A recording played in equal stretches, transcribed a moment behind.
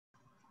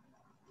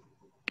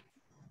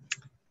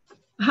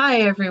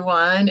Hi,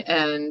 everyone,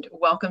 and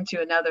welcome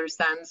to another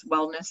Sense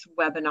Wellness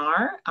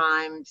webinar.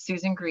 I'm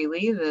Susan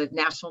Greeley, the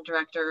National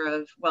Director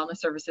of Wellness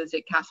Services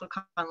at Castle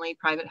Connolly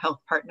Private Health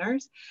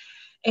Partners.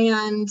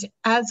 And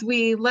as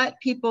we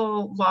let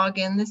people log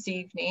in this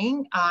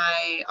evening,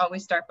 I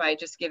always start by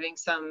just giving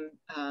some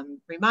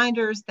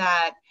reminders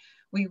that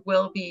we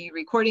will be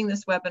recording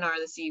this webinar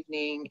this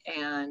evening,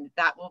 and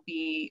that will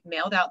be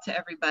mailed out to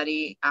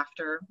everybody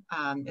after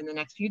in the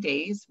next few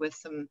days with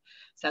some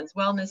Sense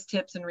Wellness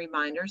tips and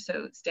reminders,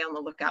 so stay on the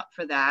lookout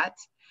for that.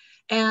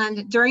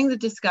 And during the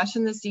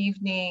discussion this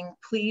evening,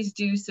 please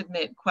do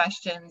submit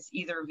questions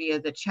either via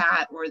the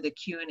chat or the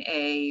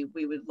Q&A.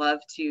 We would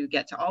love to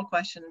get to all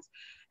questions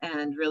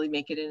and really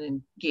make it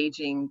an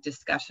engaging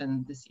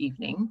discussion this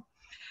evening.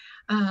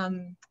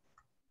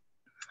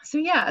 So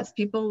yeah, as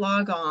people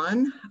log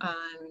on,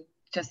 I'm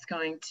just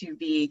going to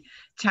be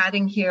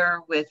chatting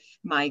here with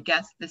my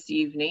guest this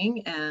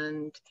evening.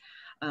 And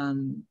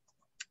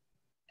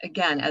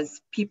again,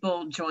 as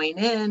people join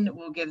in,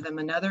 we'll give them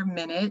another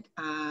minute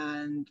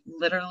and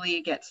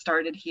literally get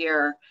started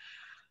here.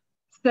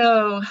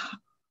 So,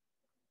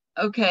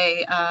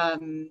 okay,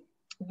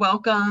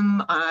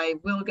 welcome. I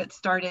will get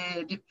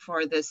started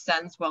for this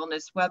Sense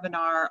Wellness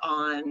webinar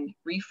on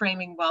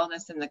reframing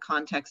wellness in the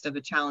context of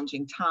a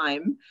challenging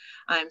time.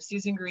 I'm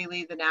Susan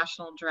Greeley, the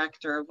National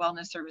Director of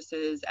Wellness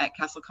Services at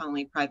Castle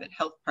Connolly Private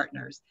Health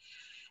Partners.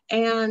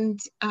 And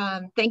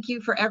thank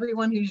you for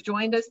everyone who's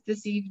joined us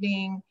this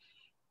evening.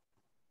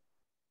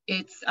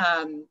 It's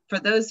for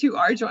those who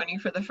are joining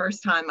for the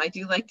first time, I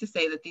do like to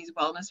say that these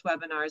wellness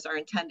webinars are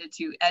intended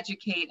to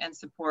educate and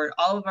support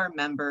all of our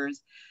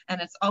members.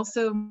 And it's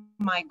also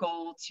my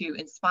goal to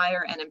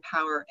inspire and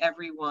empower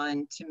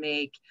everyone to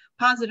make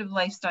positive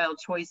lifestyle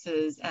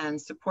choices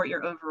and support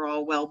your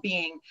overall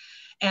well-being.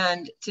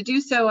 And to do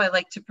so, I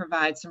like to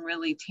provide some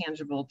really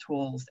tangible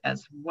tools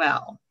as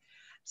well.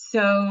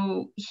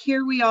 So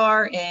here we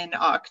are in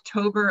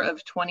October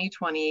of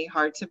 2020,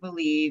 hard to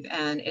believe,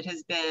 and it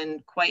has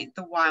been quite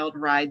the wild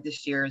ride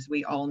this year, as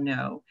we all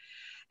know.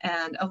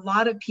 And a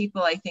lot of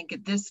people, I think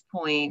at this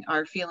point,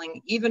 are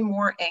feeling even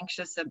more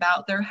anxious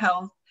about their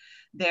health.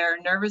 They're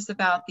nervous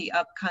about the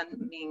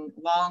upcoming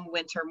long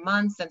winter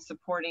months and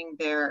supporting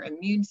their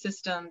immune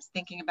systems,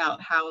 thinking about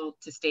how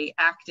to stay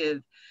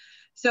active.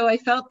 So I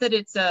felt that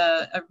it's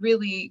a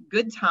really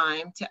good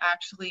time to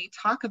actually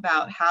talk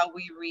about how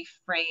we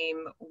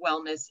reframe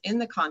wellness in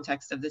the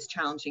context of this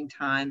challenging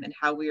time and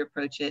how we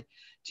approach it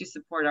to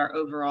support our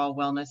overall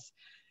wellness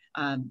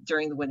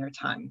during the winter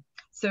time.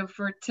 So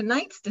for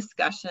tonight's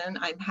discussion,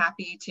 I'm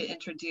happy to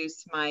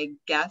introduce my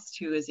guest,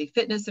 who is a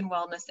fitness and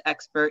wellness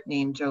expert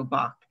named Joe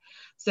Bach.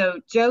 So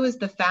Joe is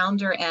the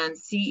founder and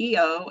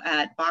CEO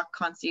at Bach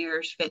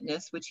Concierge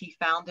Fitness, which he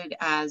founded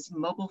as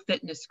Mobile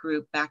Fitness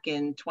Group back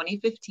in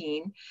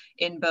 2015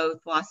 in both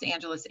Los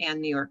Angeles and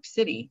New York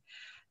City.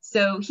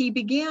 So he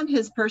began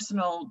his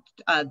personal,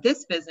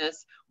 this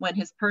business when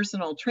his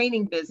personal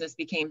training business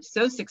became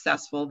so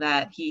successful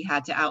that he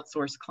had to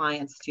outsource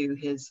clients to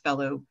his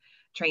fellow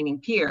training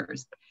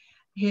peers.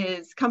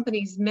 His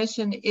company's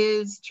mission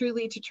is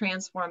truly to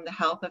transform the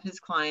health of his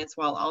clients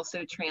while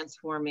also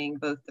transforming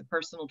both the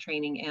personal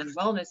training and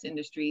wellness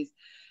industries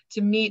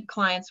to meet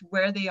clients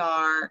where they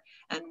are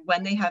and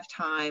when they have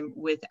time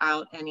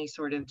without any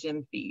sort of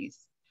gym fees.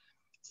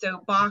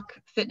 So Bach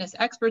fitness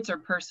experts are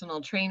personal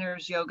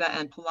trainers, yoga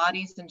and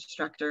Pilates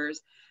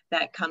instructors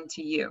that come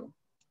to you.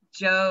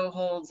 Joe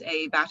holds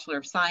a Bachelor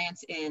of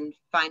Science in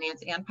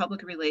Finance and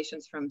Public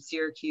Relations from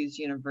Syracuse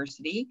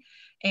University,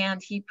 and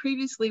he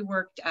previously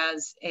worked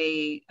as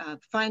a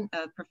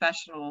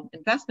professional,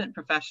 investment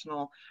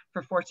professional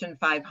for Fortune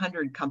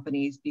 500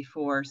 companies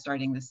before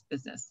starting this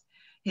business.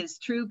 His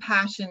true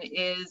passion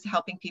is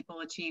helping people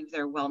achieve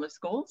their wellness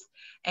goals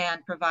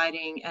and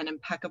providing an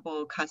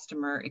impeccable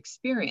customer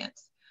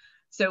experience.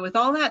 So with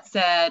all that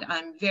said,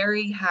 I'm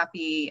very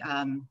happy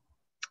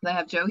I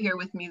have Joe here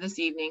with me this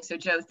evening. So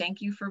Joe,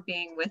 thank you for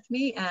being with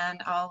me,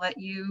 and I'll let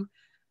you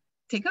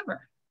take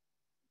over.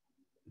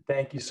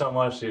 Thank you so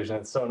much, Susan.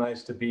 It's so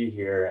nice to be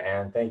here,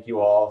 and thank you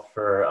all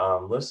for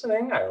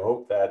listening. I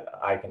hope that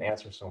I can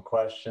answer some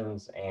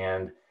questions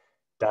and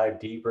dive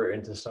deeper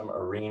into some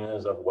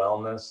arenas of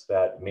wellness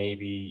that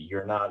maybe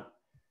you're not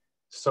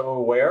so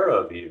aware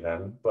of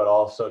even, but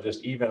also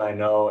just even I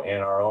know in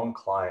our own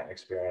client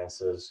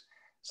experiences,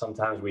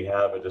 sometimes we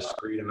have a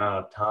discrete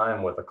amount of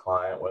time with a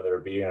client, whether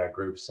it be in a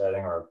group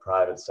setting or a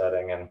private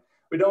setting, and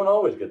we don't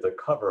always get to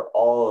cover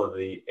all of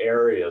the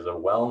areas of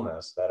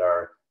wellness that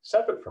are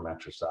separate from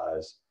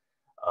exercise.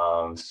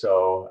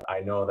 So I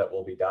know that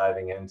we'll be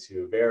diving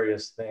into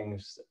various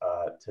things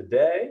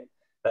today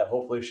that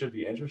hopefully should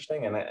be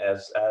interesting. And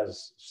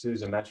as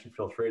Susan mentioned,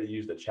 feel free to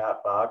use the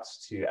chat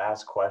box to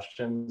ask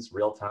questions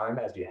real time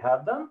as you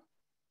have them.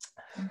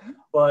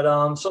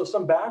 But so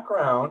some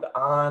background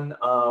on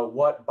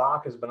what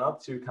Bach has been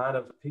up to, kind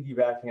of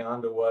piggybacking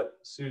onto what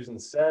Susan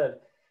said.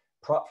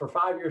 For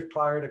 5 years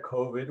prior to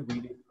COVID,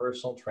 we did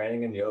personal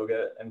training and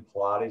yoga and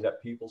Pilates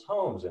at people's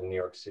homes in New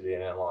York City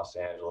and in Los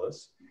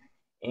Angeles.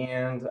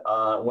 And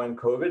when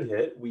COVID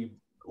hit, we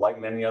like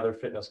many other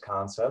fitness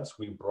concepts,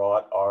 we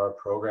brought our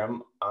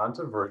program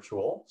onto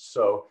virtual.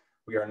 So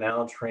we are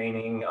now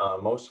training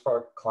most of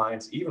our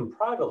clients, even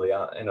privately,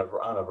 on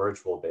a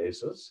virtual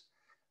basis.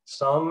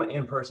 Some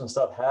in-person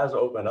stuff has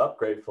opened up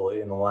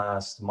gratefully in the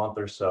last month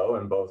or so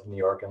in both New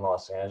York and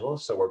Los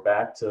Angeles. So we're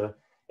back to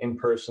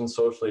in-person,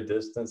 socially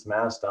distanced,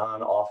 masked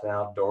on, off and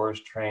outdoors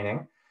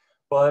training.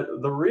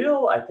 But the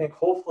real, I think,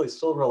 hopefully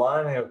silver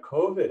lining of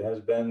COVID has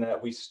been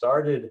that we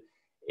started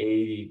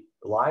a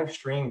live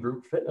stream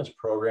group fitness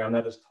program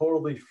that is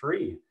totally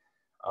free.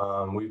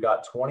 We've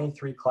got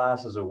 23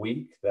 classes a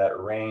week that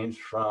range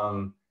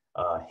from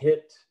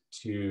HIIT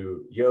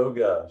to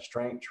yoga,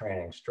 strength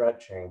training,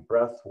 stretching,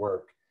 breath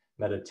work,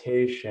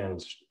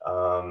 meditations,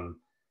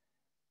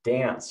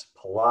 dance,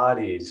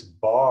 Pilates,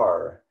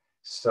 bar.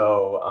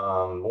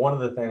 So one of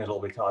the things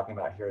we'll be talking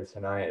about here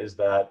tonight is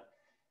that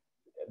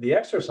the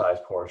exercise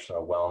portion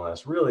of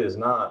wellness really is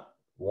not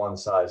one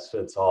size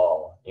fits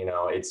all. You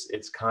know,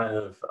 it's kind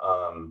of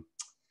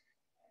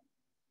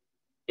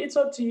it's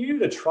up to you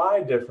to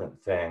try different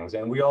things.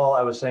 And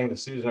I was saying to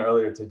Susan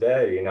earlier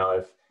today, you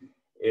know,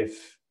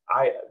 if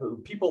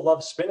people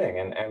love spinning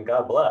and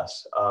God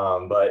bless,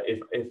 but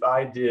if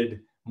I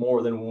did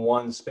more than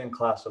one spin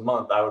class a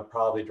month, I would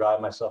probably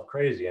drive myself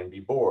crazy and be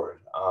bored.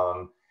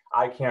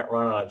 I can't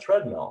run on a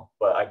treadmill,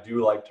 but I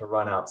do like to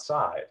run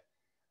outside.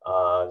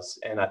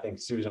 And I think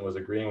Susan was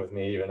agreeing with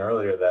me even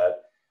earlier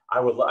that I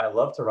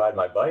love to ride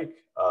my bike,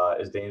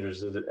 as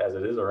dangerous as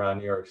it is around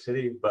New York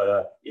City.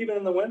 But even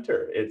in the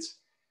winter, it's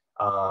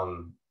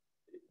I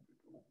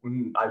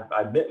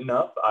mitten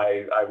up,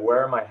 I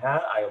wear my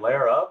hat, I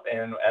layer up,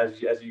 and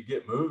as you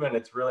get moving,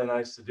 it's really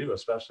nice to do,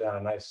 especially on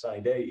a nice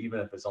sunny day, even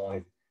if it's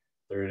only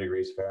 30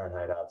 degrees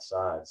Fahrenheit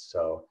outside.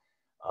 So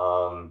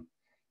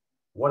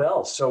what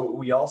else? So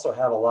we also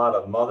have a lot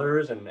of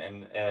mothers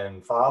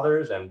and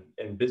fathers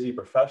and busy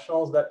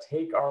professionals that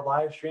take our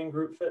live stream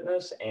group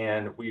fitness.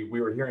 And we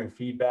were hearing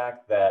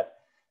feedback that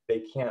they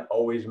can't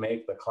always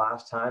make the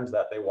class times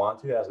that they want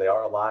to, as they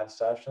are live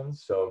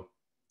sessions. So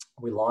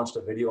we launched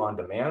a video on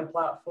demand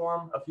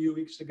platform a few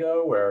weeks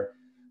ago where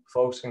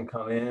folks can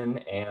come in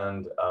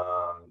and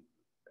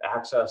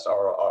access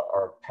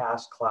our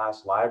past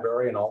class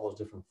library and all those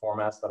different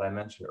formats that I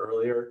mentioned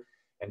earlier,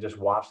 and just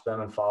watch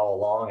them and follow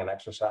along and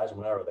exercise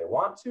whenever they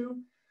want to.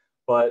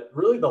 But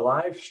really the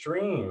live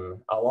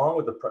stream, along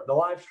with the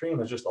live stream,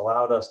 has just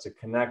allowed us to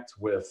connect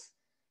with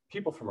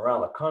people from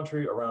around the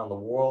country, around the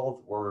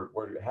world.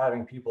 We're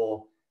having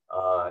people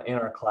in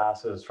our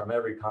classes from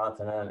every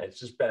continent. It's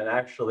just been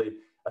actually,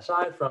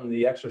 aside from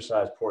the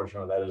exercise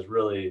portion that is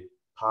really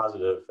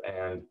positive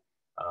and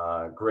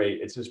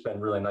great, it's just been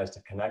really nice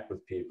to connect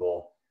with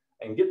people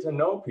and get to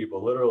know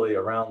people literally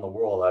around the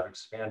world. I've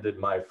expanded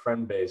my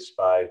friend base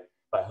by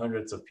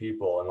hundreds of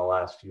people in the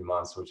last few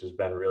months, which has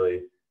been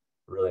really,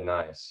 really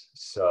nice.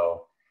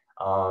 So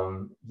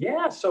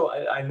yeah, so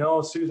I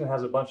know Susan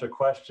has a bunch of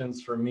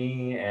questions for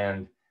me,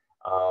 and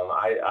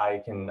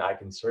I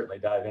can certainly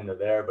dive into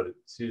there, but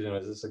Susan,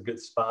 is this a good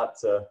spot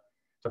to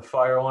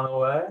fire one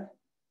away?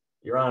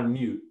 You're on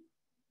mute.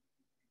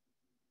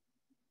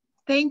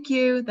 Thank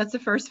you. That's a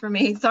first for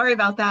me. Sorry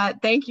about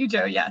that. Thank you,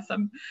 Joe. Yes,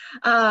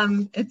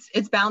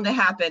 it's bound to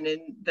happen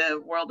in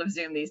the world of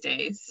Zoom these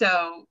days.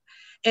 So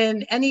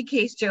in any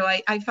case, Joe,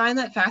 I find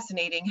that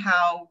fascinating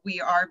how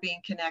we are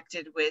being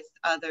connected with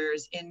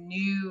others in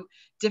new,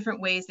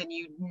 different ways than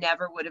you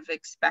never would have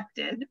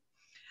expected.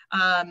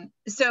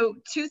 So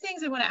two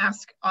things I want to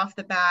ask off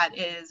the bat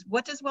is,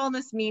 what does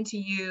wellness mean to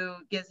you?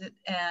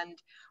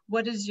 And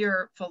what is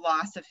your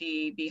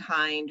philosophy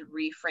behind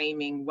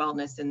reframing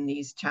wellness in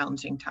these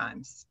challenging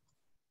times?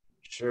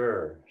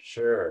 Sure.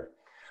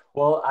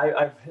 Well,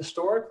 I've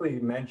historically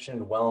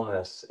mentioned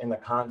wellness in the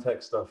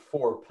context of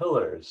 4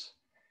 pillars: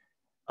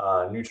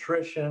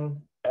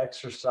 nutrition,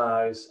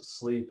 exercise,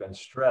 sleep, and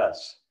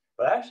stress.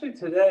 But actually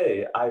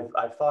today,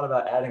 I've thought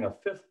about adding a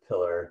 5th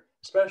pillar,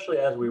 especially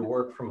as we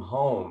work from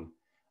home,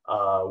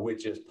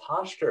 which is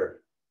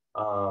posture.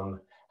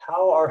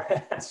 How are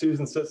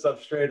Susan sits up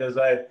straight as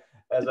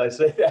I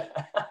say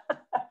that.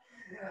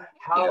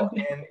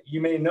 And you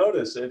may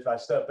notice if I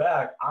step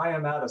back, I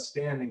am at a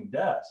standing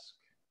desk,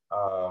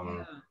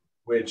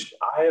 which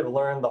I have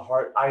learned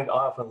I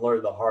often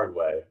learn the hard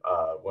way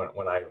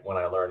when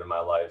I learn in my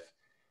life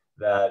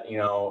that, you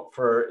know,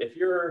 if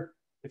you're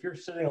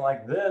sitting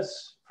like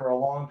this for a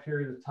long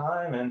period of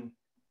time and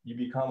you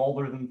become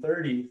older than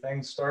 30,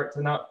 things start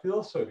to not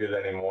feel so good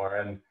anymore.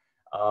 And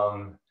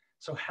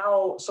so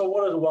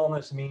what does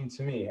wellness mean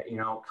to me? You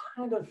know,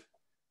 kind of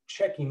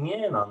checking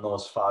in on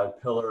those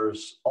 5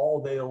 pillars all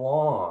day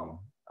long.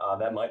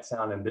 That might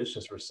sound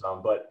ambitious for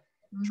some, but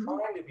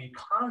trying to be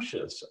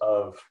conscious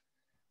of,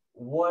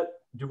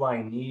 what do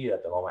I need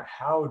at the moment?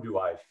 How do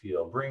I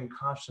feel? Bring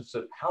consciousness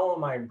of, how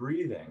am I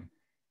breathing?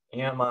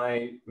 Am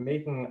I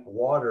making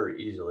water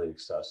easily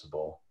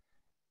accessible?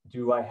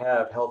 Do I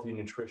have healthy,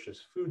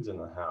 nutritious foods in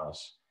the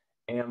house?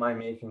 Am I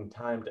making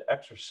time to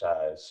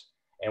exercise?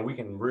 And we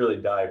can really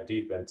dive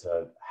deep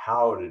into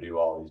how to do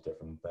all these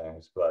different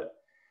things. But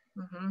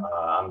Mm-hmm.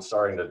 I'm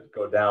starting to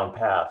go down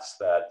paths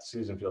that,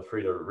 Susan, feel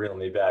free to reel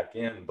me back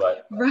in,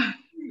 but Right.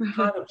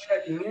 kind of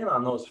checking in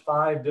on those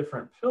 5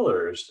 different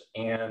pillars.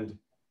 And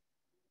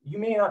you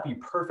may not be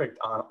perfect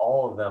on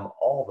all of them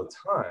all the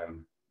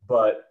time,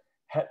 but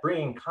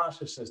bringing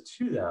consciousness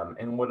to them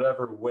in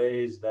whatever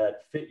ways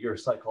that fit your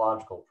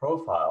psychological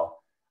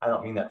profile. I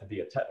don't mean that to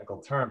be a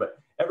technical term, but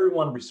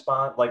everyone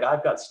respond, like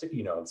I've got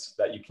sticky notes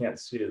that you can't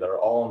see that are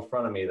all in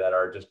front of me that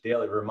are just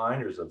daily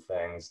reminders of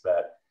things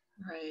that,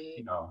 Right.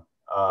 you know,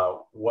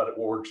 what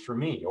works for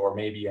me, or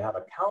maybe you have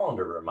a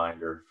calendar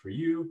reminder for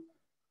you,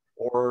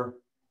 or,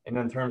 and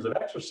in terms of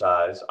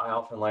exercise, I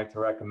often like to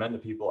recommend to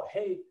people,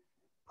 hey,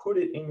 put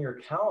it in your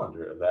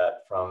calendar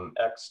that from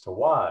X to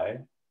Y,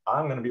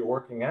 I'm going to be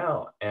working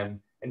out, and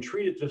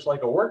treat it just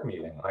like a work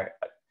meeting. Like,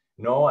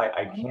 no,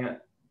 I can't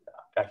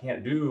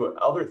do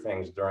other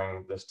things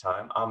during this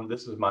time.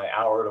 This is my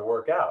hour to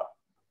work out.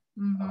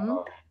 Mm-hmm.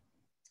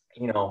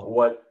 You know,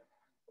 what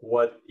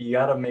you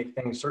got to make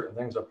certain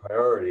things a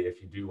priority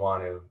if you do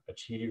want to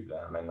achieve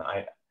them. And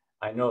I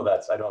know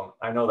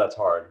I know that's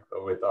hard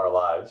with our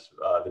lives,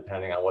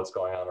 depending on what's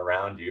going on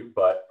around you,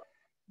 but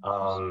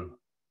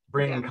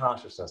bringing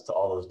consciousness to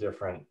all those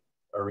different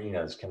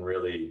arenas can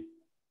really,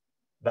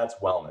 that's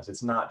wellness.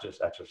 It's not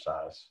just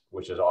exercise,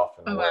 which is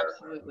often where.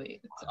 Absolutely.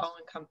 It's all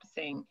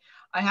encompassing.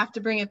 I have to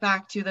bring it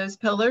back to those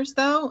pillars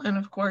though. And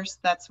of course,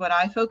 that's what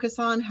I focus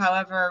on.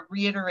 However,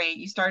 reiterate,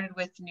 you started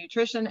with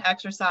nutrition,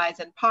 exercise,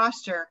 and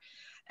posture.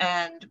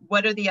 And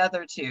what are the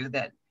other 2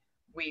 that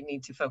we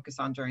need to focus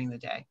on during the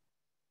day,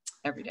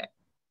 every day?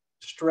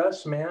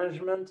 Stress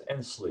management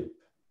and sleep.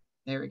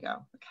 There we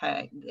go.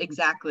 Okay,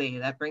 exactly.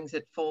 That brings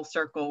it full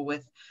circle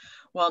with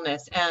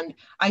wellness. And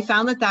I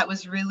found that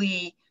was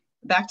really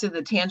back to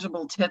the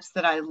tangible tips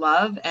that I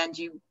love. And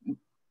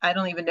I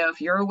don't even know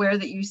if you're aware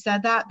that you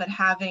said that, but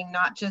having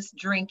not just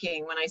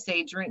drinking, when I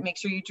say drink, make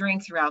sure you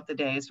drink throughout the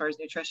day as far as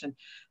nutrition,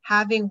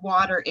 having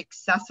water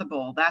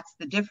accessible, that's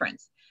the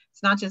difference.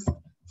 It's not just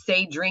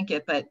say drink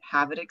it, but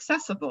have it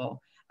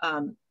accessible.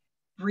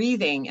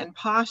 Breathing and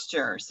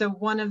posture. So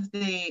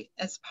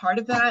as part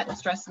of that,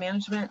 stress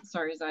management,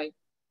 sorry as I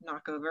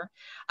knock over,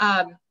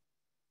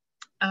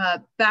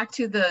 back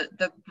to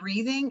the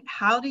breathing,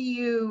 how do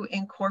you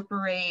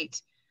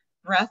incorporate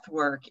breath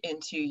work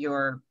into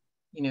your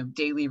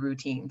daily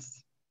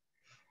routines?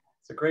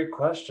 It's a great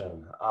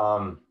question.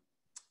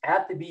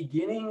 At the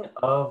beginning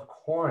of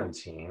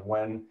quarantine,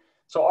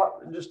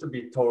 just to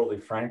be totally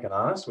frank and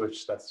honest,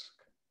 which that's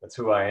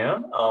who I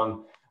am.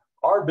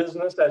 Our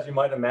business, as you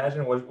might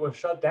imagine, was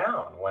shut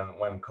down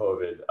when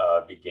COVID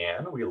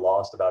began. We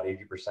lost about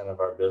 80% of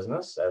our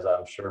business, as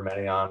I'm sure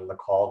many on the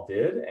call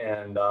did.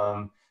 And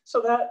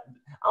so that,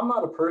 I'm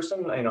not a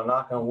person,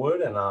 knock on wood,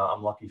 and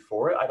I'm lucky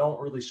for it. I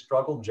don't really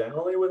struggle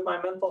generally with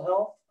my mental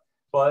health,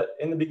 but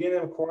in the beginning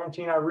of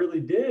quarantine, I really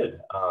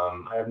did.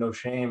 I have no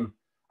shame.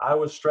 I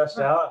was stressed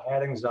out,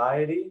 had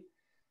anxiety.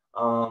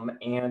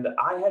 And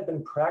I had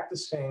been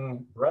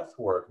practicing breath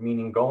work,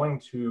 meaning going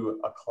to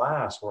a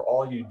class where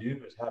all you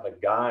do is have a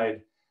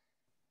guide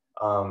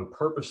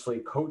purposely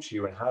coach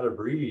you in how to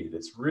breathe.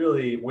 It's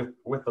really,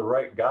 with the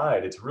right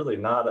guide, it's really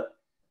not,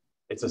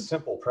 it's a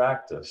simple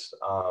practice.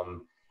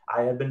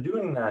 I had been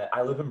doing that.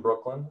 I live in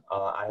Brooklyn.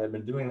 I had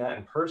been doing that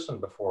in person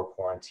before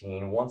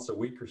quarantine, once a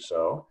week or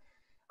so.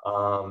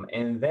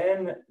 And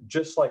then,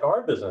 just like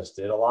our business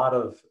did, there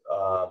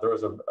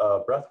was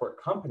a breathwork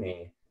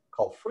company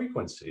called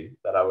Frequency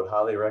that I would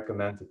highly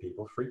recommend to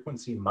people,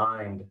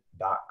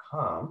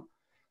 frequencymind.com.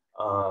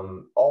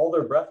 All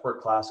their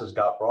breathwork classes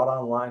got brought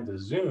online to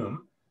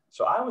Zoom.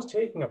 So I was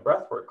taking a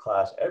breathwork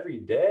class every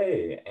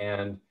day,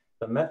 and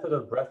the method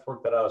of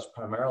breathwork that I was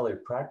primarily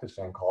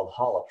practicing, called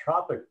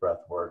holotropic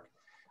breathwork,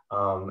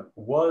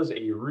 was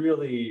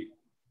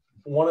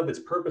one of its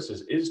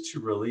purposes is to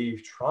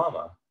relieve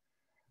trauma,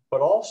 but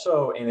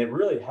also, and it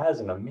really has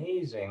an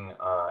amazing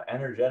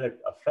energetic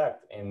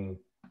effect in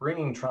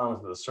bringing trauma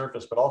to the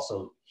surface, but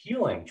also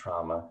healing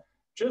trauma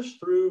just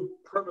through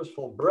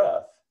purposeful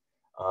breath.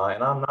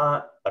 And I'm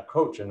not a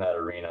coach in that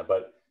arena,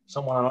 but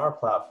someone on our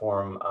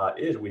platform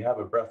is. We have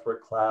a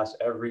breathwork class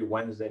every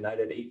Wednesday night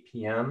at 8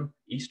 p.m.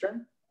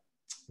 Eastern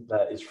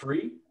that is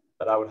free,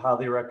 that I would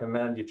highly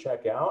recommend you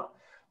check out.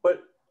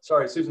 But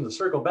sorry, Susan, to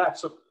circle back.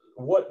 So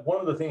one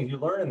of the things you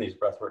learn in these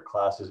breathwork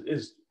classes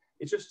is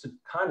it's just to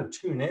kind of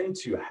tune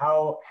into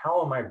how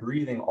am I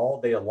breathing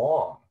all day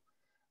long?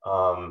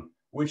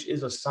 Which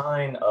is a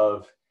sign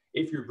of,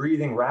 if you're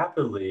breathing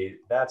rapidly,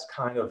 that's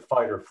kind of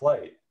fight or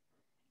flight.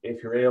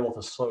 If you're able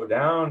to slow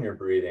down your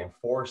breathing,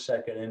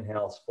 4-second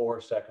inhales,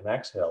 4-second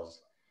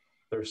exhales,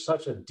 there's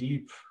such a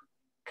deep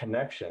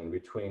connection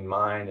between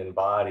mind and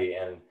body.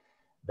 And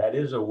that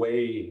is a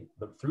way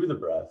through the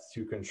breath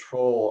to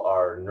control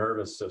our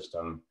nervous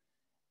system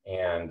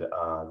and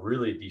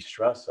really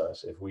de-stress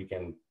us. If we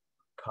can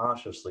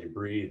consciously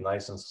breathe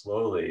nice and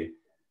slowly,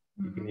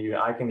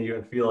 I can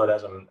even feel it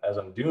as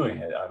I'm doing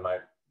it.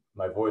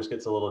 My voice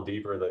gets a little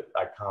deeper, that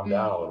I calm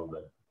down a little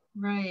bit.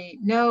 Right.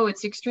 No,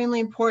 it's extremely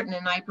important.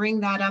 And I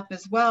bring that up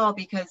as well,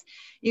 because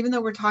even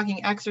though we're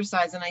talking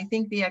exercise, and I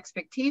think the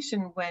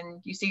expectation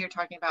when you see you're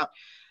talking about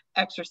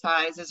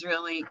exercise is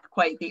really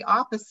quite the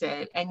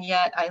opposite. And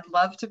yet I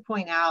love to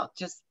point out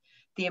just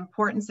the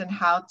importance and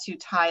how to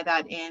tie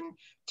that in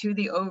to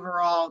the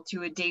overall,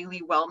 to a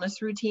daily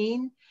wellness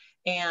routine.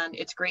 And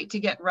it's great to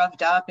get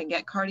revved up and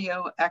get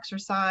cardio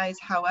exercise.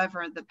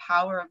 However, the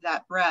power of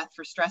that breath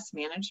for stress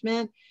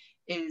management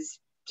is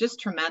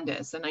just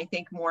tremendous. And I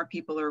think more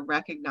people are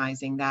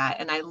recognizing that.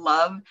 And I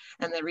love,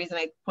 and the reason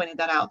I pointed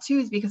that out too,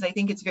 is because I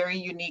think it's very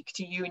unique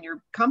to you and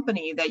your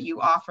company that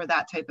you offer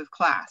that type of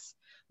class,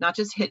 not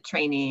just HIIT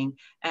training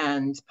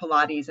and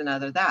Pilates and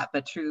other that,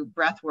 but true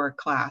breathwork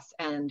class.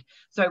 And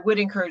so I would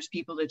encourage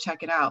people to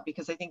check it out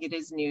because I think it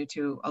is new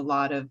to a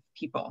lot of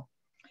people.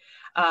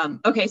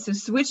 Okay, so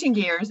switching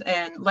gears,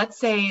 and let's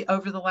say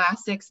over the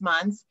last 6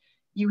 months,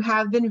 you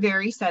have been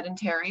very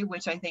sedentary,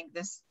 which I think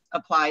this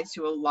applies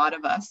to a lot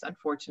of us,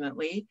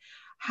 unfortunately.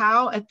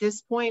 How at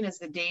this point, as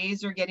the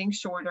days are getting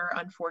shorter,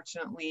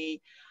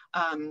 unfortunately,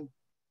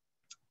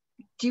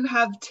 do you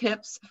have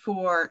tips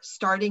for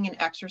starting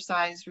an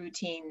exercise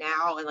routine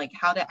now, and like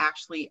how to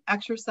actually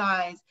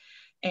exercise?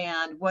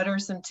 And what are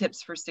some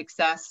tips for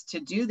success to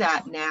do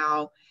that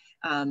now,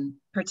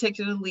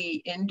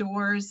 particularly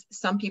indoors?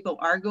 Some people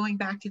are going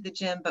back to the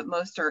gym, but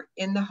most are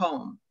in the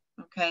home.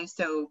 Okay,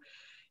 so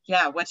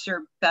yeah, what's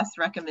your best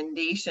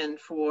recommendation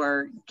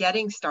for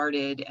getting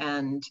started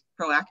and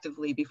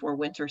proactively before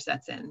winter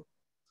sets in?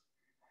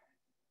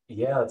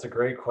 Yeah, that's a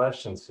great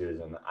question,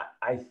 Susan.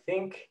 I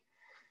think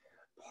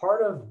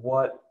part of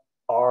what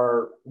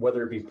our,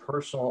 whether it be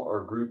personal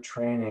or group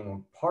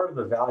training, part of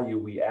the value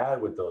we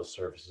add with those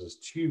services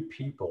to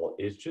people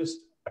is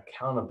just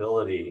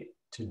accountability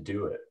to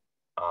do it.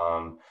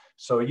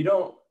 So you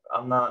don't,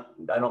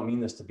 I don't mean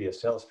this to be a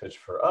sales pitch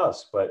for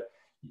us, but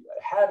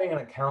having an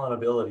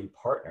accountability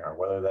partner,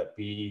 whether that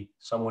be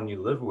someone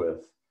you live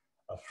with,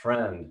 a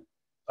friend,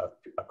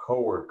 a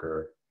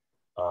coworker,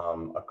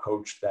 a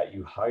coach that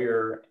you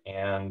hire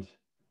and,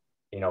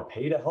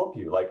 pay to help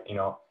you. Like,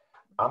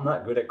 I'm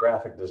not good at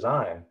graphic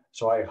design,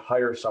 so I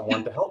hire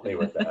someone to help me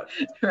with that.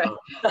 Right.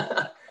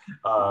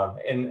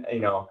 And,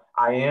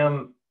 I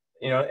am,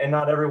 and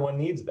not everyone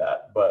needs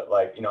that, but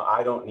like,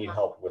 I don't need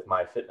help with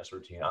my fitness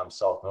routine. I'm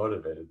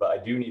self-motivated, but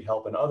I do need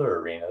help in other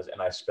arenas,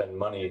 and I spend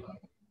money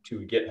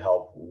to get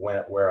help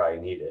where I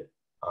need it.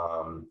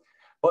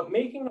 But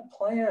making a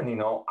plan,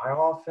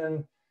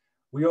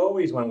 we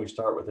always, when we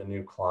start with a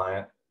new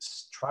client,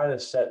 try to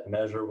set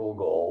measurable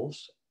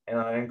goals. And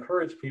I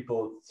encourage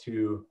people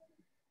to,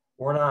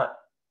 we're not,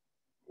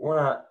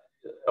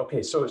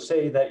 okay, so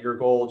say that your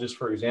goal, just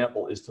for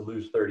example, is to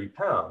lose 30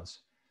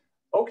 pounds.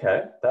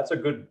 Okay, that's a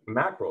good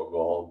macro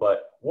goal,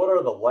 but what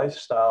are the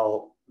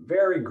lifestyle,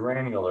 very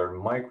granular,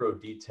 micro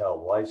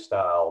detailed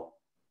lifestyle,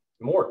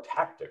 more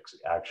tactics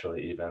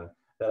actually even,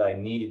 that I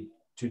need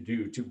to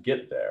do to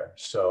get there?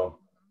 So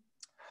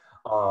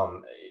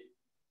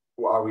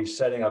are we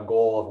setting a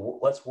goal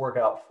of let's work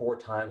out 4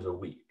 times a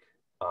week?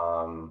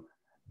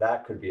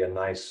 That could be a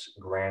nice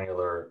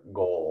granular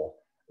goal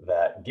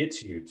that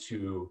gets you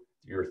to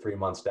your 3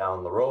 months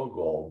down the road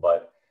goal.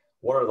 But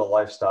what are the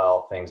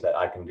lifestyle things that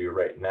I can do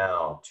right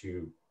now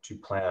to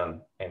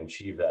plan and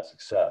achieve that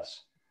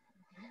success?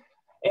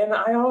 And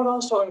I would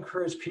also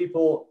encourage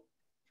people,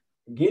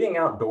 getting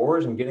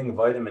outdoors and getting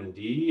vitamin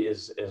D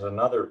is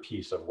another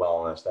piece of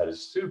wellness that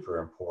is super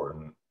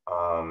important.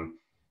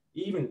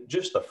 Even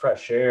just the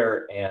fresh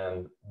air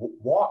and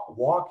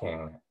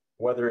walking,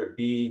 whether it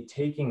be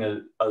taking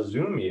a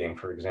Zoom meeting,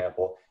 for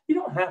example. You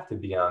don't have to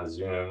be on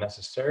Zoom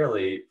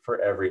necessarily for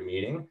every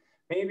meeting.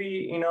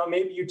 Maybe,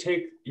 maybe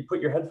you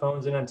put your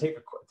headphones in and take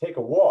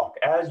a walk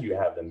as you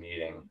have the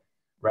meeting,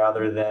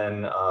 rather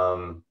than,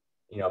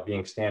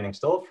 being standing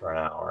still for an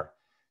hour.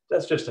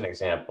 That's just an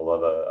example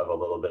of a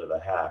little bit of a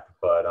hack,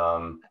 but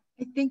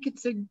I think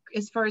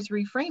as far as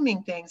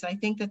reframing things, I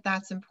think that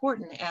that's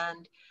important.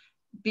 And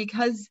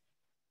because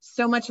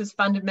so much has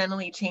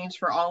fundamentally changed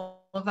for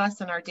all of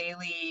us in our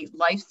daily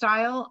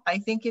lifestyle, I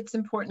think it's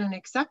important and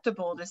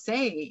acceptable to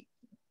say,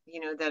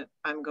 that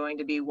I'm going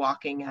to be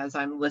walking as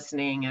I'm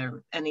listening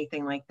or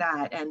anything like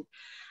that. And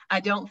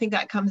I don't think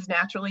that comes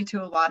naturally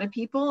to a lot of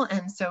people.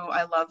 And so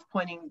I love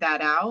pointing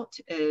that out,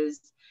 is,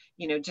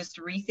 just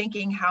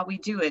rethinking how we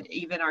do it,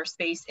 even our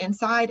space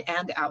inside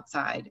and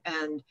outside,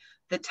 and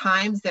the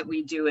times that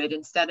we do it,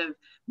 instead of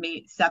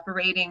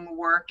separating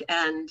work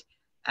and,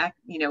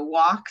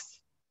 walks,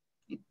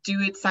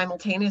 do it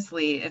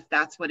simultaneously if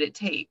that's what it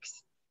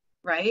takes,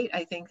 right?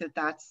 I think that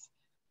that's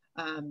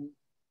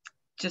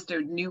just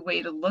a new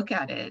way to look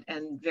at it,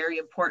 and very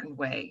important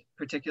way,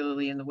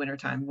 particularly in the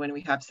wintertime when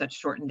we have such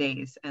shortened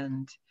days.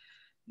 And,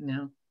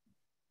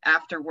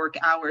 after work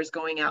hours,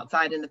 going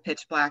outside in the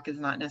pitch black is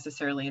not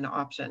necessarily an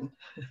option.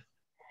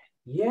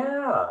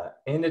 Yeah,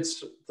 and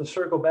it's to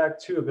circle back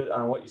too a bit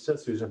on what you said,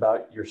 Susan,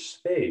 about your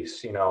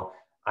space.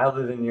 I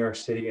live in New York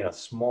City in a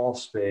small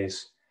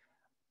space,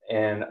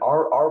 and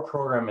our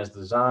program is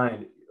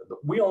designed,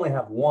 we only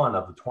have one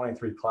of the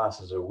 23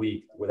 classes a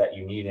week that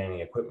you need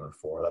any equipment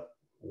for. That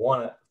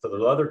one, for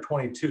the other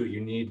 22,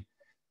 you need,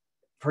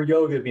 for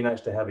yoga, it'd be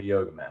nice to have a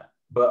yoga mat.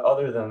 But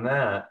other than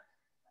that,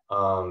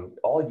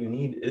 all you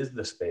need is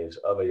the space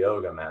of a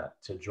yoga mat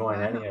to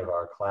join any of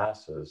our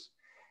classes.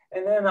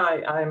 And then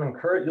I'm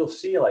encouraged, you'll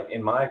see like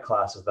in my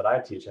classes that I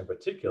teach in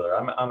particular,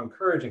 I'm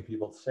encouraging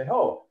people to say,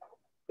 oh,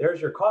 there's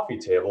your coffee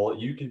table.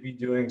 You could be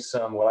doing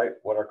some what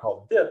are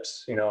called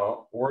dips, you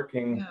know,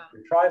 working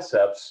your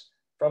triceps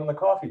from the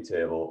coffee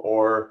table.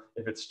 Or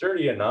if it's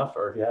sturdy enough,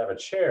 or if you have a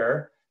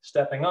chair,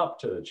 stepping up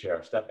to the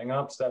chair, stepping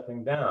up,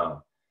 stepping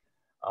down.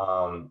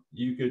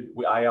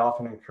 I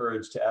often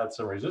encourage to add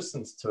some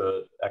resistance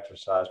to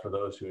exercise for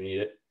those who need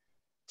it.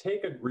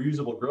 Take a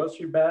reusable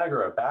grocery bag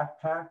or a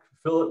backpack,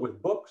 fill it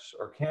with books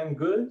or canned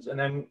goods, and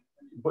then,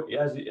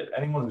 as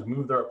anyone who's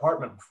moved their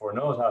apartment before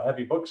knows how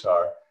heavy books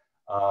are,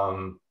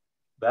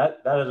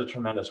 that is a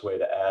tremendous way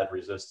to add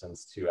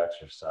resistance to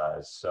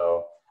exercise.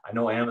 So I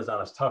know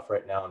Amazon is tough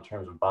right now in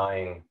terms of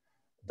buying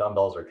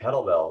dumbbells or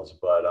kettlebells,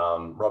 but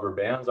rubber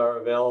bands are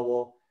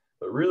available.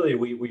 But really,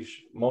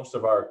 most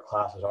of our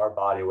classes are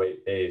body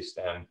weight based,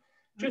 and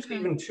just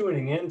even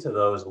tuning into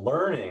those,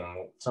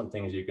 learning some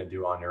things you can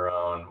do on your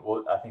own,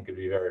 I think could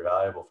be very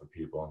valuable for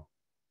people.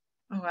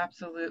 Oh,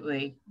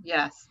 absolutely.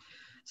 Yes.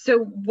 So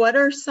what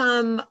are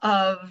some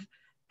of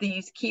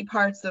these key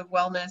parts of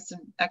wellness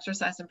and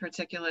exercise in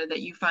particular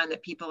that you find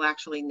that people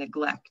actually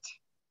neglect?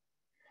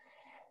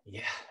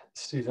 Yeah,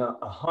 Susan,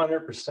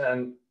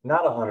 100%,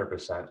 not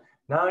 100%,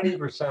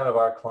 90% of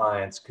our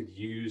clients could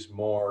use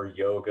more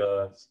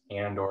yoga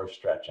and or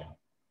stretching.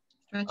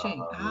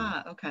 Stretching.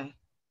 Okay.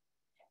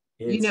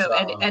 You It's, know,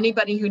 and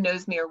anybody who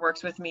knows me or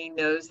works with me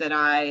knows that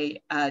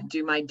I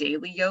do my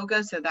daily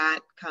yoga, so that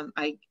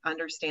I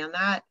understand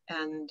that.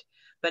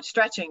 But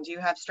stretching, do you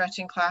have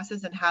stretching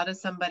classes? And how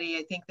does somebody?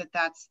 I think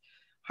that's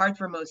hard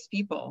for most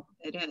people.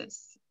 It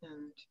is,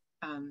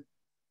 and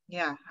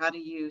yeah, how do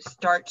you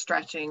start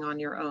stretching on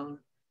your own?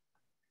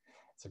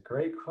 It's a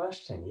great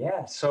question.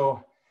 Yeah,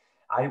 so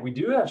we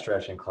do have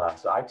stretching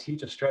classes. I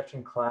teach a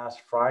stretching class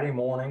Friday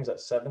mornings at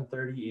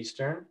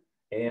 7:30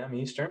 a.m.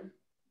 Eastern.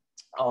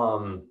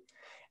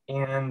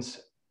 And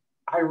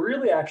I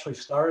really actually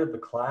started the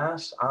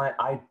class.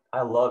 I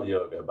love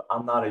yoga, but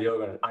I'm not a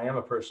yoga. I am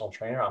a personal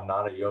trainer. I'm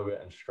not a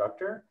yoga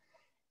instructor.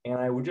 And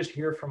I would just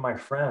hear from my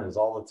friends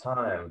all the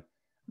time.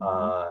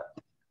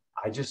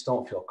 I just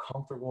don't feel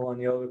comfortable in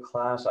yoga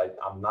class.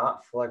 I'm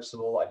not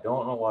flexible. I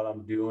don't know what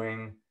I'm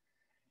doing.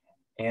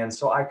 And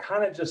so I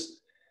kind of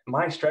just,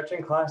 my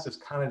stretching class is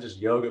kind of just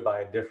yoga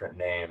by a different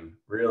name,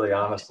 really,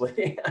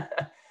 honestly.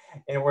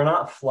 And we're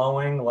not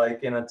flowing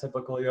like in a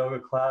typical yoga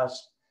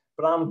class,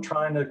 but I'm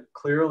trying to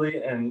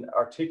clearly and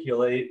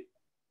articulate,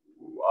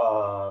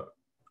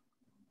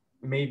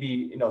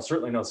 maybe,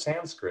 certainly no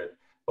Sanskrit,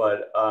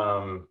 but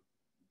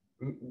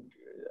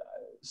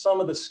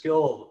some of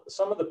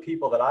the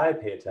people that I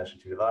pay attention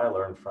to, that I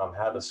learned from,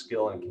 have a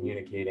skill in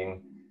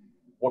communicating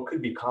what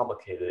could be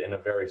complicated in a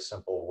very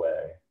simple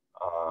way.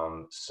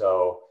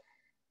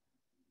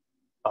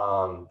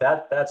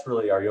 That's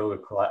really our yoga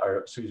class,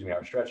 our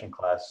stretching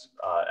class,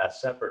 as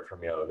separate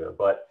from yoga.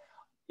 But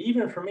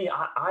even for me,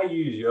 I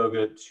use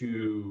yoga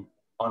to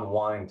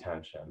unwind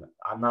tension.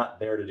 I'm not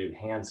there to do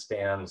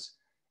handstands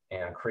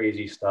and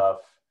crazy stuff.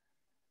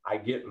 I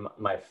get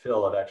my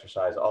fill of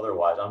exercise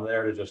otherwise. I'm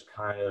there to just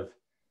kind of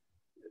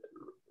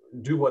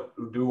do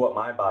what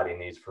my body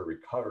needs for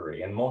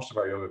recovery. And most of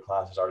our yoga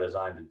classes are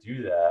designed to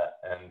do that.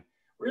 And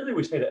really,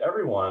 we say to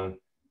everyone,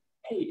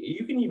 hey,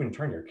 you can even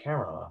turn your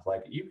camera off.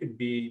 Like,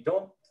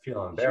 don't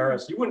feel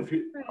embarrassed. You wouldn't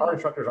feel, our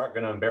instructors aren't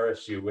going to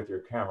embarrass you with your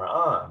camera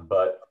on,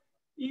 but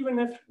even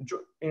if,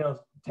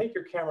 take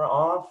your camera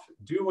off,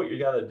 do what you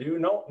got to do.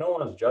 No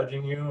one's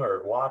judging you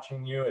or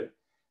watching you.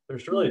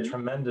 There's really a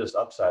tremendous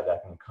upside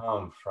that can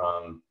come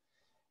from,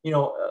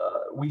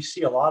 we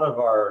see a lot of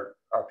our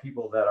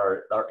people that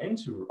are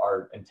into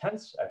our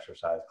intense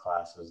exercise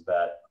classes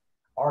that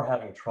are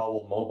having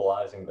trouble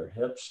mobilizing their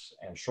hips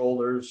and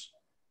shoulders.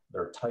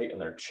 They're tight in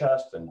their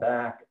chest and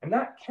back, and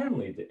that can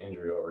lead to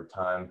injury over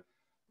time.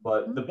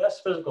 But the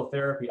best physical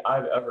therapy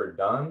I've ever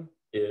done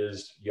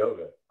is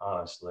yoga,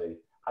 honestly.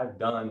 I've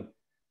done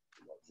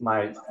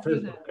my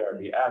physical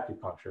therapy,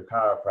 acupuncture,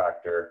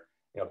 chiropractor,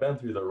 been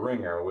through the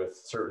ringer with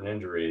certain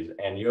injuries,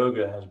 and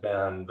yoga has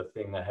been the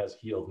thing that has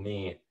healed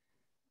me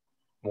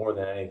more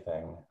than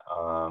anything.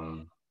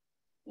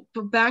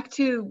 But back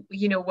to,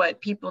 what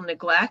people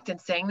neglect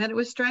and saying that it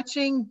was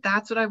stretching,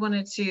 that's what I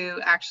wanted to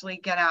actually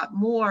get out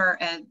more.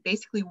 And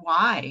basically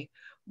why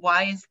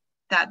is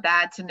that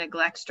bad to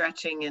neglect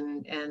stretching,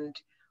 and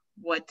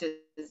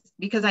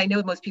because I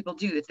know most people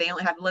do. If they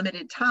only have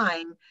limited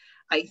time,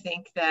 I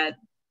think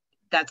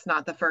that's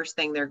not the first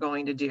thing they're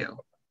going to do.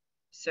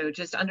 So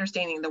just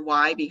understanding the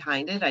why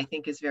behind it, I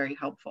think, is very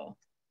helpful.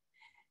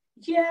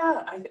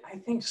 Yeah, I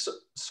think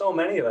so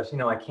many of us,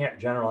 I can't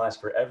generalize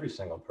for every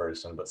single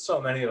person, but so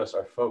many of us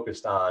are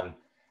focused on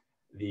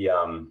the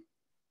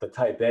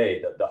type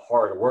A, the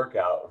hard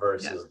workout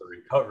versus the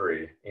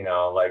recovery,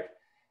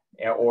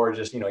 or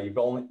just, you've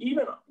only,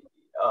 even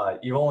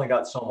you've only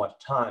got so much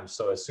time.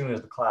 So as soon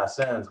as the class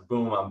ends,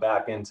 boom, I'm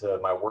back into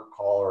my work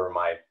call or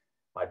my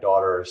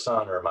daughter or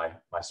son or my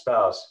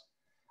spouse.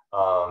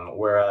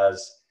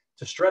 Whereas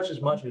to stretch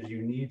as much as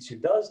you need to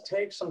does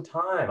take some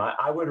time.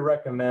 I would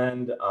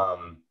recommend,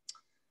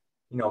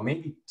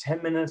 maybe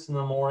 10 minutes in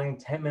the morning,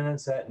 10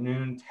 minutes at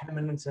noon, 10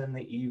 minutes in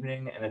the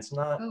evening. And it's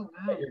not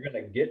that you're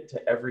going to get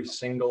to every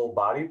single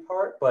body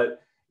part,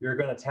 but you're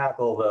going to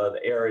tackle the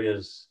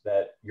areas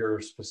that your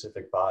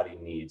specific body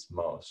needs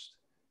most.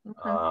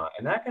 Okay.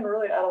 And that can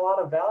really add a lot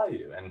of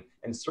value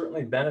and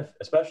certainly benefit,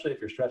 especially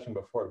if you're stretching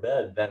before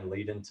bed, then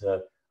lead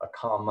into a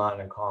calm mind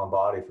and calm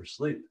body for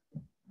sleep.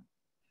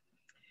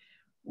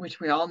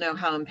 Which we all know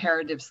how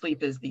imperative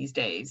sleep is these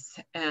days.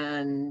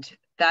 And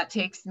that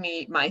takes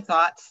my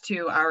thoughts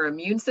to our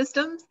immune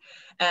systems.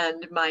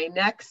 And my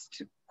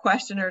next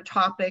question or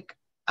topic,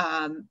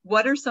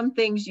 what are some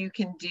things you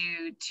can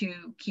do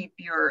to keep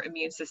your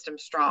immune system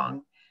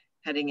strong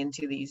heading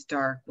into these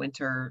dark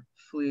winter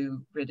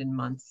flu-ridden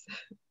months?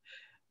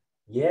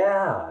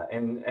 Yeah,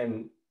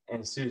 and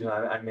Susan,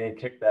 I may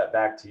kick that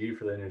back to you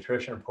for the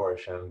nutrition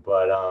portion,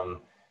 but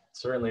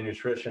certainly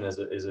nutrition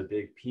is a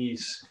big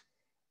piece.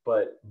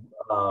 But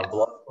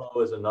blood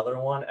flow is another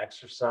one,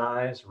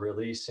 exercise,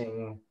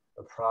 releasing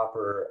the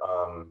proper,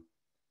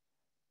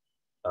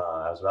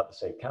 I was about to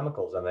say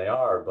chemicals, and they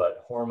are,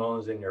 but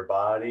hormones in your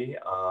body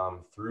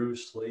through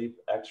sleep,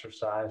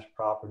 exercise,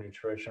 proper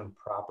nutrition,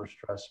 proper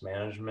stress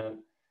management.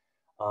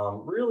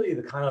 Really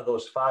the kind of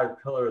those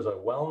 5 pillars of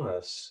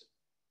wellness,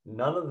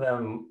 none of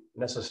them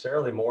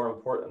necessarily more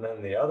important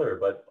than the other,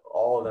 but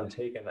all of them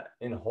taken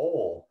in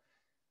whole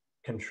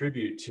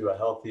contribute to a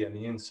healthy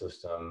immune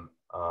system.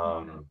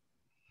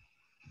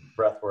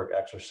 Breath work,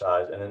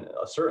 exercise, and then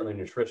certainly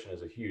nutrition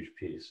is a huge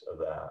piece of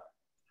that.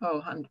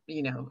 Oh,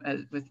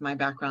 with my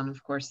background,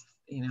 of course,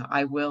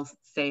 I will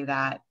say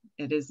that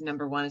it is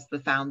number one, is the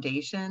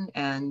foundation,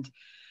 and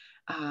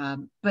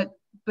but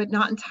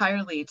not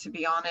entirely. To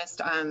be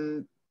honest,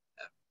 I'm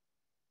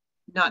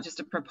not just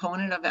a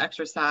proponent of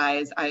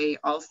exercise. I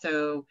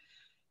also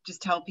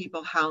just tell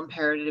people how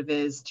imperative it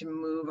is to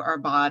move our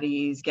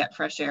bodies, get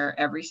fresh air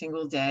every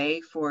single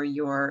day for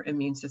your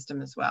immune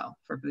system as well,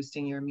 for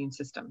boosting your immune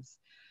systems.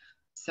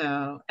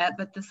 So,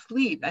 but the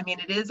sleep,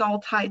 it is all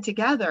tied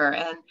together.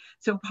 And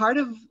so part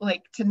of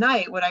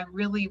tonight, what I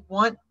really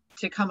want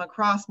to come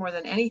across more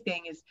than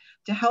anything is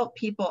to help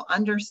people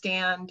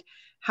understand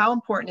how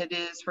important it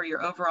is for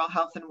your overall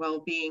health and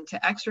well-being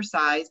to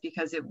exercise,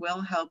 because it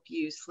will help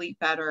you sleep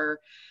better.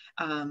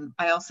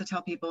 I also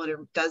tell people it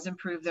does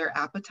improve their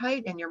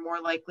appetite, and you're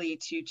more likely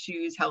to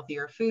choose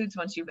healthier foods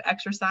once you've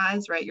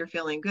exercised, right? You're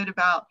feeling good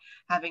about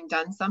having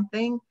done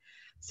something.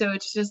 So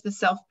it's just the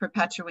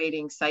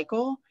self-perpetuating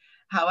cycle.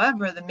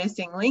 However, the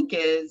missing link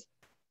is,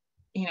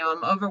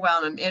 I'm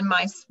overwhelmed, I'm in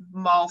my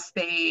small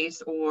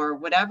space or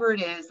whatever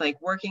it is,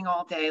 like working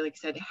all day. Like I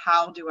said,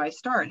 how do I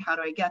start? How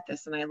do I get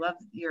this? And I love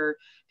your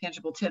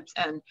tangible tips.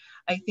 And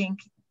I think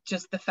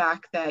just the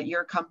fact that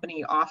your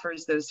company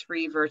offers those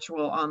free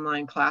virtual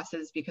online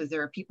classes, because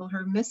there are people who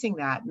are missing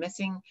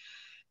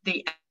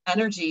the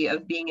energy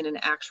of being in an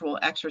actual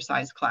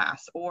exercise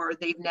class, or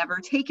they've never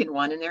taken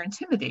one and they're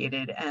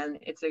intimidated. And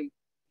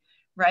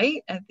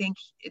right? I think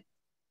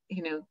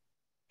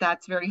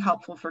that's very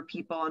helpful for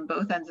people on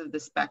both ends of the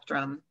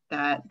spectrum,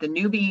 that the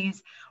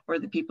newbies or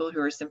the people who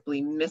are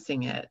simply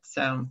missing it.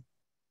 So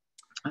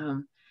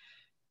go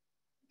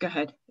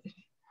ahead.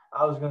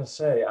 I was going to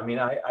say,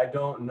 I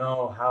don't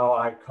know how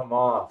I come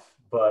off,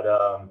 but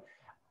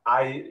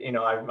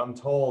I'm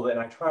told, and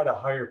I try to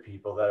hire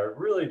people that are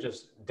really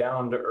just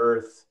down to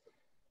earth,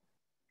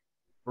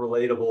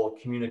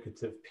 relatable,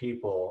 communicative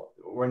people.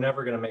 We're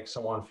never going to make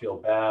someone feel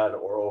bad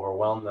or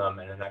overwhelm them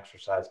in an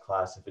exercise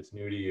class if it's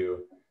new to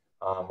you.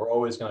 We're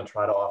always going to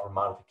try to offer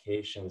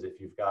modifications if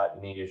you've got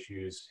knee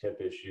issues,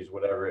 hip issues,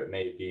 whatever it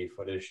may be,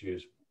 foot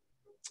issues.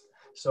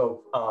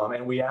 So,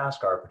 and we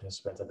ask our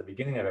participants at the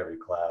beginning of every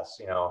class,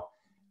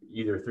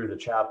 either through the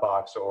chat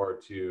box or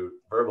to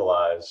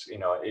verbalize,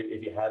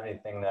 if you have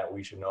anything that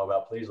we should know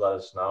about, please let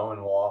us know,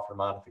 and we'll offer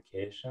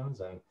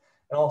modifications. And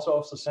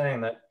also saying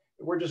that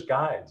we're just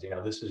guides.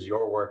 This is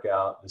your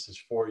workout. This is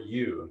for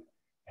you.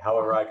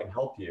 However I can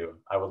help you,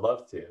 I would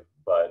love to.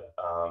 But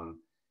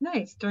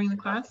nice. During the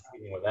class?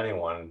 With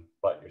anyone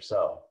but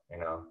yourself,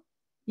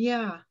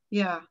 Yeah.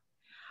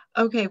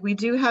 Okay, we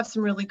do have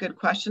some really good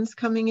questions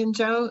coming in,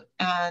 Joe.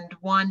 And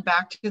one,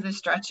 back to the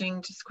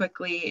stretching just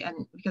quickly,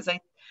 and because I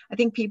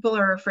think people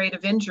are afraid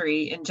of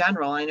injury in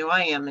general. I know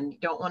I am, and you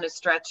don't want to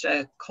stretch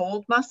a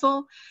cold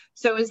muscle.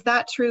 So is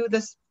that true?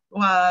 This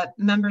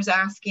member's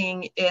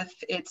asking if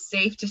it's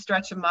safe to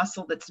stretch a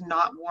muscle that's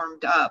not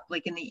warmed up.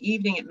 Like in the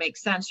evening, it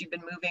makes sense. You've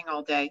been moving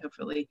all day,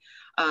 hopefully.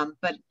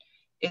 But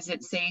is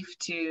it safe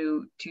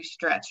to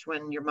stretch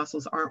when your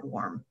muscles aren't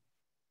warm?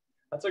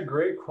 That's a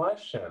great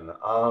question.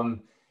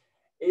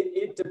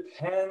 It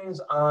depends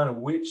on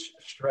which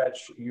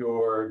stretch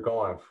you're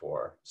going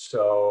for.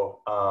 So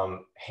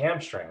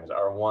hamstrings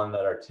are one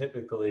that are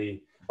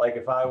typically, like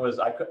if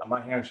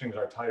my hamstrings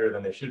are tighter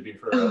than they should be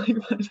for a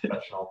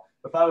professional.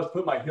 if I was to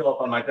put my heel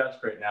up on my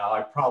desk right now,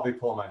 I'd probably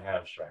pull my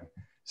hamstring.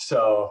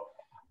 So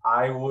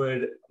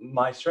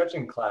my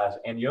stretching class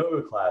and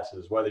yoga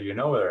classes, whether you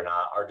know it or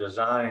not, are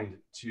designed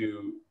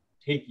to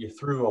take you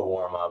through a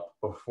warm up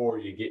before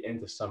you get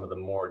into some of the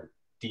more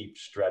deep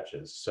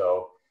stretches.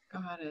 So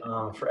Got it.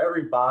 for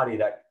everybody,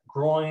 that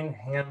groin,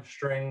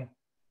 hamstring,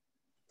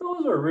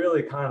 those are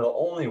really kind of the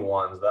only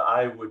ones that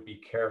I would be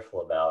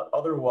careful about.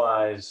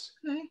 Otherwise,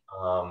 Okay.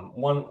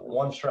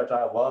 one stretch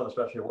I love,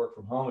 especially work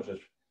from home, is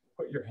just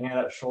put your hand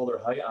at shoulder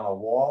height on a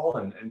wall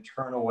and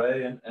turn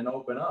away and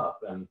open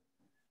up. And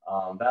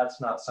that's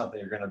not something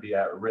you're going to be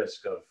at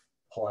risk of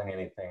pulling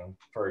anything,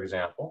 for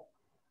example.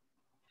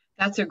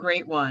 That's a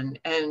great one.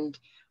 And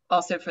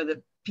also for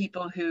the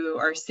people who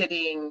are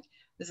sitting,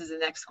 this is the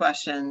next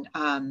question.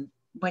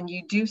 When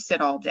you do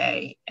sit all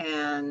day,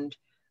 and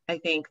I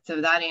think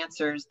so that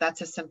answers,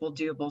 that's a simple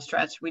doable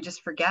stretch. We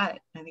just forget.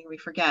 I think we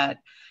forget.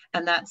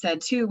 And that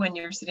said too, when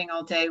you're sitting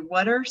all day,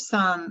 what are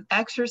some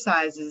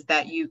exercises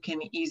that you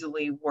can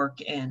easily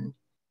work in?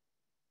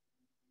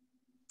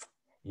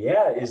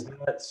 Yeah, is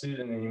that,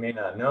 Susan, and you may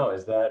not know,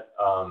 is that,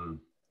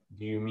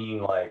 do you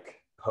mean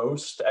like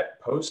post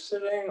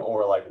sitting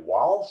or like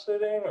while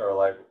sitting or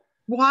like?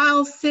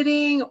 While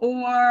sitting,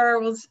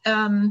 or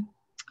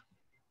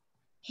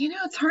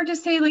it's hard to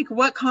say like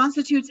what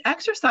constitutes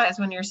exercise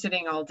when you're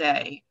sitting all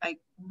day,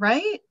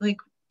 right? Like,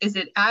 is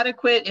it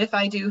adequate if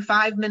I do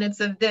 5 minutes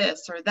of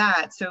this or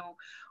that? So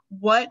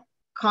what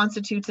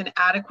constitutes an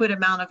adequate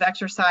amount of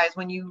exercise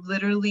when you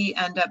literally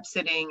end up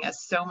sitting,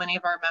 as so many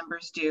of our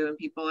members do and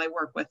people I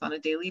work with on a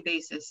daily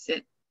basis,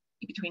 sit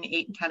between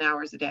 8 and 10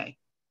 hours a day?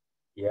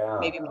 Yeah.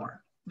 Maybe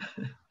more.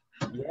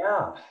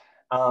 Yeah.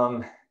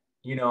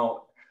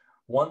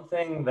 One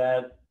thing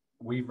that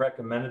we've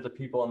recommended to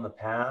people in the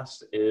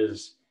past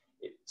is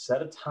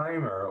set a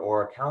timer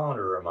or a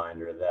calendar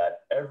reminder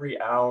that every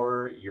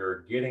hour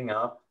you're getting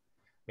up,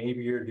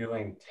 maybe you're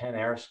doing 10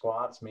 air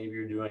squats, maybe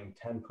you're doing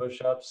 10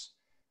 push-ups,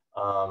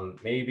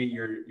 maybe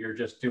you're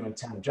just doing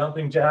 10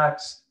 jumping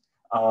jacks,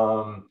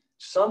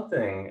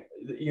 something.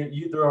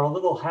 There are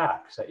little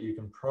hacks that you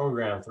can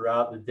program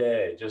throughout the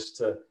day just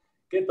to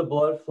get the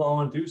blood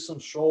flowing, do some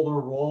shoulder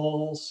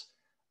rolls.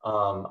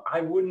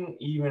 I wouldn't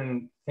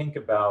even think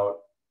about,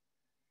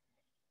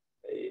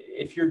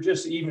 if you're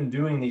just even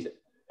doing these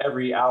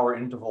every hour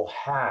interval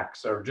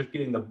hacks or just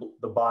getting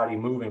the body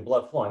moving,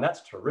 blood flowing,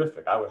 that's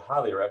terrific. I would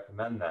highly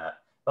recommend that.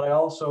 But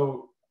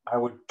I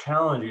would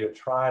challenge you to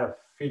try to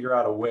figure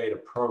out a way to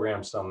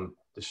program some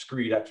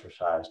discrete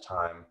exercise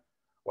time,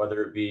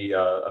 whether it be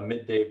a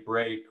midday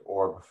break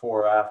or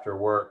before or after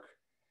work.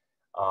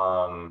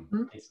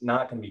 It's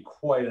not going to be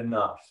quite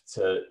enough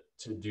to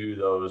do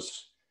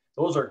those.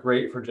 Those are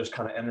great for just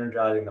kind of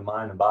energizing the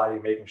mind and body,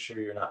 making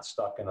sure you're not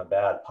stuck in a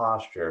bad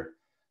posture.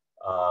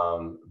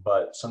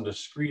 But some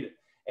discrete,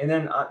 and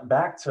then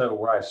back to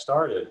where I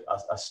started,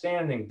 a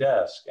standing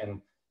desk.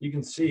 And you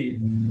can see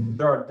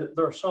there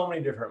are so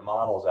many different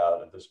models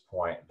out at this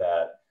point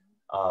that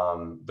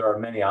there are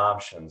many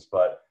options,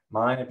 but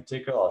mine in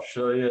particular, I'll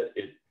show you,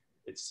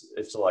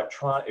 it's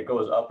electronic, it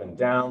goes up and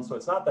down. So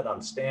it's not that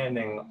I'm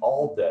standing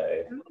all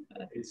day.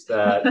 It's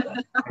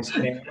that I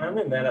stand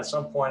and then at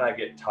some point I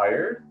get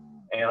tired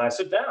and I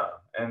sit down,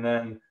 and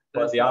then,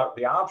 but the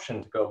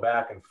option to go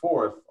back and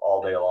forth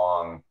all day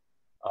long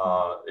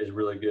is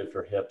really good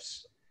for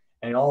hips.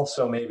 And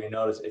also maybe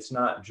notice it's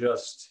not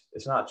just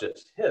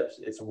hips,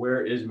 it's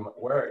where is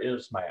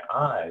my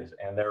eyes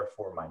and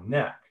therefore my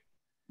neck.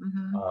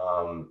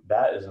 Mm-hmm.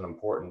 That is an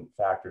important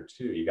factor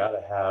too. You got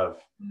to have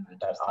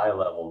that eye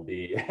level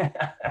be.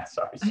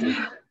 Sorry, Sue.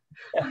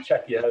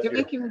 Check you out. You're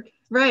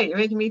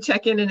making me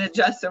check in and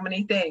adjust so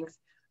many things.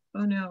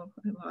 Oh no,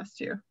 I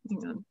lost you.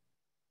 Hang on.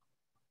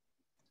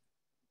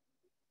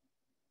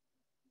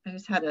 I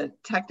just had a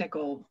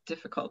technical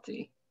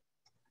difficulty.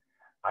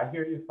 I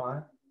hear you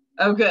fine.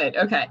 Oh, good.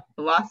 Okay.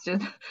 Lost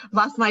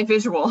my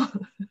visual.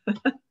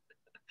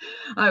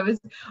 I was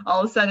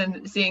all of a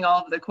sudden seeing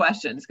all of the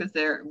questions because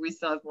we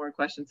still have more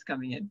questions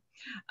coming in.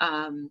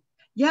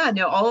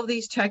 All of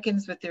these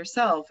check-ins with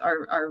yourself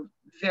are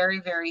very,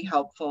 very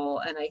helpful.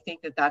 And I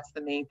think that that's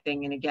the main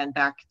thing. And again,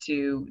 back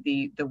to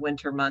the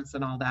winter months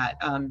and all that.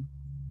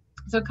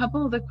 So a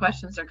couple of the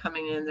questions are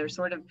coming in. They're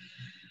sort of,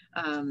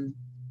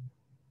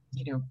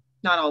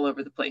 not all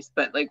over the place,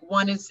 but like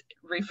one is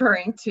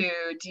referring to,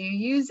 do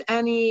you use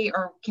any,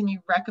 or can you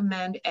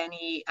recommend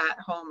any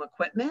at-home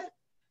equipment?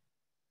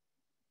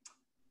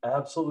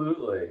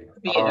 Absolutely.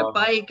 Be it a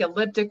bike,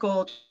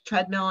 elliptical,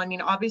 treadmill. I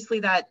mean,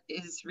 obviously that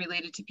is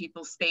related to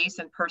people's space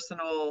and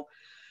personal,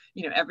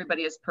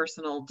 everybody has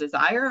personal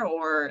desire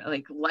or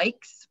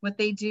likes what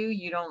they do.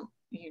 You don't,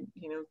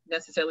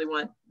 necessarily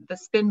want the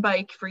spin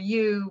bike for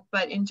you,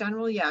 but in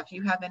general, if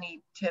you have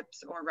any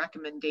tips or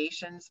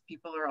recommendations,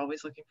 people are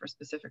always looking for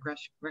specific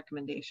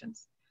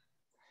recommendations.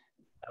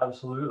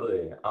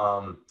 Absolutely.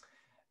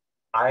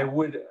 I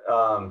would,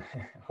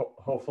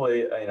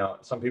 hopefully,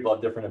 some people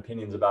have different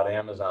opinions about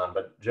Amazon,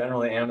 but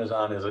generally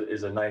Amazon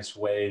is a nice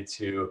way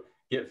to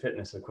get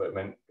fitness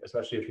equipment,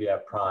 especially if you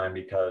have Prime,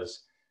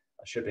 because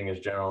Shipping is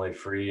generally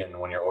free, and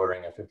when you're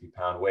ordering a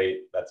 50-pound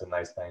weight, that's a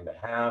nice thing to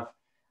have.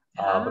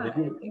 But they I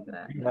do, think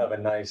that. do have a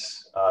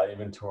nice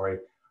inventory.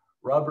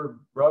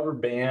 Rubber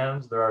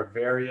bands, there are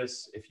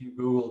various, if you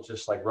Google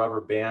just like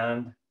rubber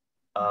band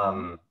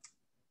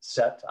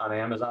set on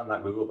Amazon,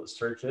 not Google, but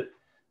search it,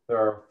 there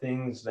are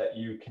things that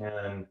you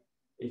can,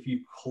 if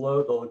you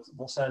close,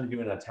 they'll send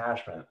you an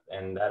attachment,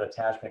 and that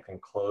attachment can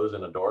close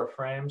in a door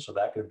frame. So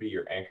that could be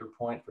your anchor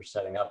point for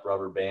setting up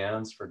rubber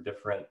bands for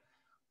different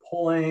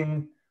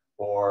pulling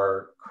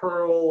or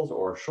curls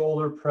or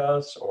shoulder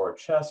press or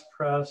chest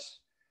press.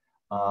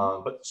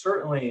 But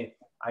certainly,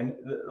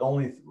 the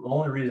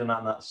only reason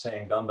I'm not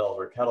saying dumbbells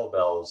or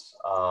kettlebells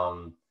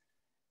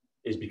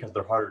is because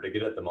they're harder to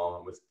get at the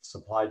moment with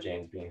supply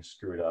chains being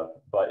screwed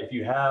up. But if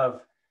you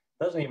have,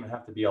 doesn't even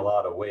have to be a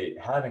lot of weight.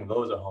 Having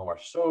those at home are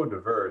so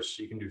diverse.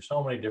 You can do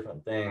so many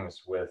different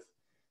things with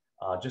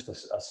just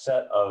a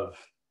set of,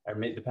 or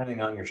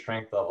depending on your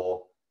strength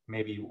level,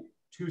 maybe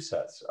 2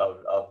 sets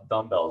of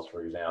dumbbells,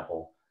 for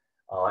example.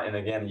 And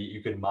again,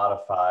 you could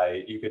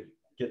modify, you could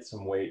get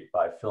some weight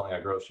by filling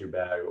a grocery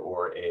bag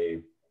or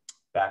a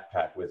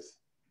backpack with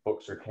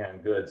books or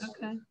canned goods.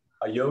 Okay.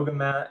 A yoga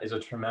mat is a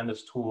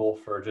tremendous tool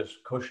for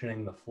just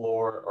cushioning the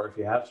floor, or if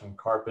you have some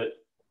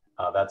carpet,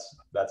 that's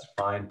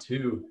fine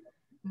too.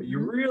 But you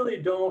really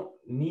don't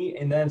need,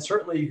 and then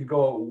certainly you could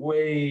go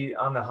way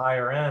on the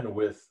higher end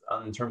with,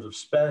 in terms of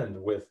spend,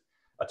 with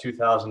a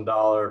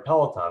 $2,000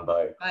 Peloton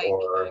bike,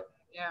 or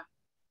yeah.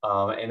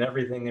 And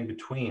everything in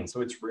between.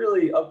 So it's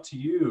really up to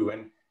you.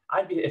 And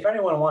if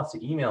anyone wants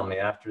to email me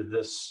after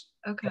this,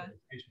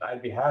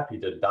 I'd be happy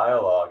to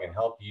dialogue and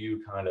help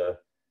you kind of,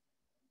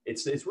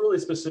 it's really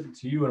specific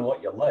to you and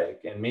what you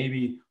like. And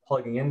maybe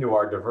plugging into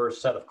our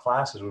diverse set of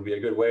classes would be a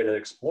good way to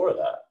explore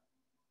that.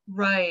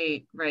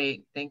 Right.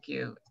 Thank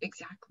you.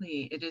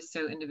 Exactly. It is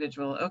so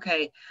individual.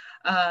 Okay.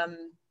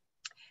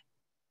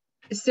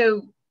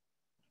 So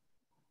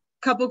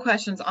couple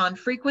questions on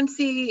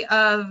frequency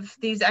of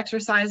these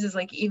exercises,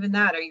 like even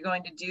that, are you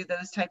going to do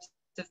those types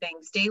of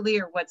things daily,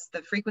 or what's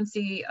the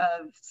frequency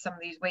of some of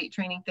these weight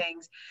training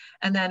things?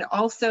 And then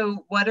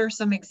also, what are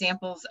some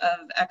examples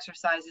of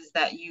exercises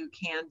that you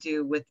can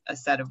do with a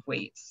set of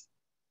weights?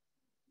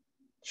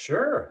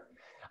 Sure.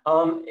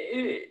 Or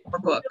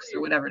books,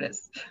 or whatever it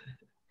is.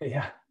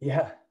 Yeah.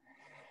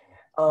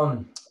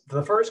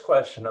 The first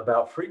question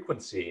about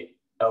frequency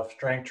of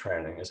strength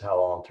training is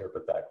how I'll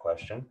interpret that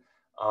question.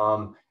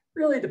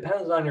 Really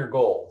depends on your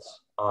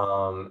goals.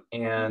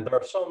 And there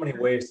are so many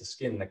ways to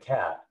skin the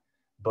cat.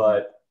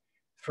 But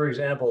for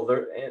example,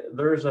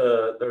 there's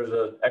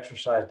a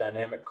exercise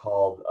dynamic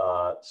called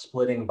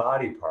splitting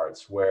body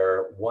parts,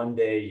 where one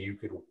day you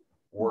could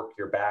work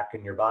your back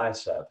and your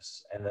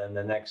biceps, and then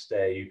the next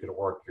day you could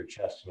work your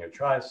chest and your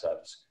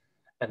triceps,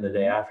 and the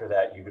day after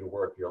that you could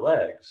work your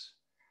legs.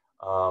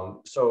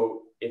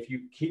 So if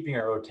you're keeping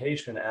a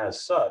rotation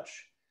as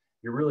such,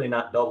 you're really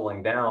not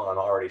doubling down on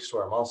already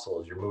sore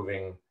muscles.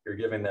 You're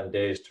giving them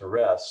days to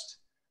rest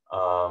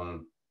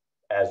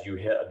as you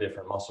hit a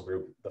different muscle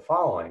group the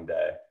following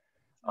day.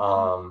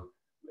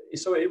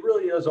 So it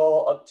really is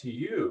all up to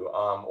you.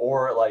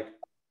 Or like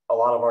a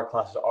lot of our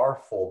classes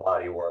are full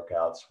body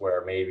workouts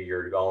where maybe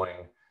you're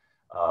going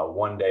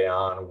one day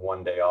on,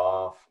 one day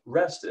off.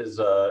 Rest is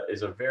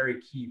a very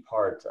key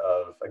part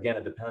of, again,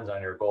 it depends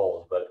on your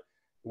goals, but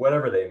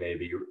whatever they may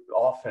be,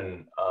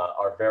 often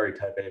our very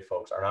type A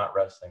folks are not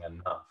resting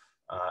enough.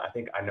 I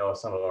think I know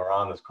some of them are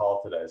on this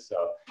call today,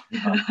 so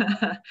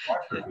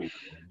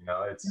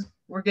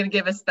we're going to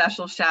give a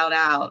special shout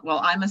out. Well,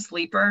 I'm a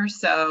sleeper,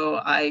 so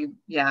I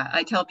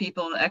tell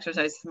people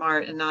exercise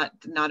smart and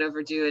not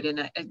overdo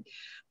it.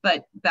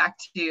 But back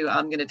to,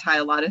 I'm going to tie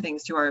a lot of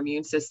things to our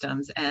immune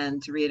systems,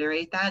 and to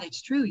reiterate that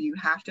it's true. You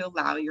have to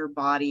allow your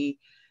body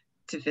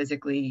to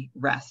physically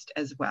rest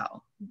as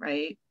well,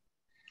 right?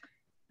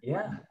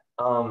 Yeah.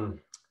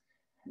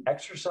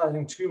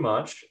 Exercising too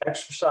much,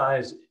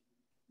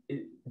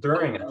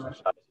 during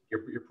exercise,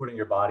 you're putting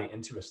your body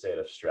into a state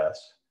of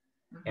stress.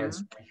 And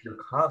so if you're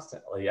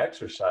constantly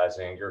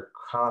exercising, you're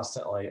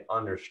constantly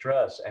under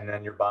stress, and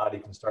then your body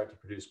can start to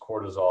produce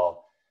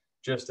cortisol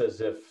just as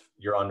if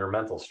you're under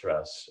mental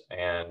stress,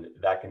 and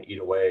that can eat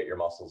away at your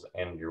muscles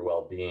and your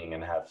well-being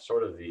and have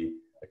sort of the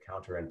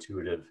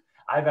counterintuitive.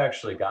 I've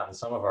actually gotten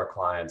some of our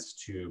clients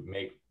to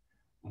make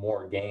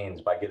more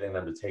gains by getting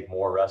them to take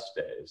more rest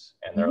days,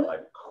 and they're like,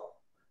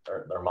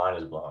 their mind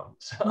is blown.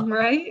 So.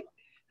 Right.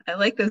 I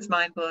like those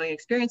mind-blowing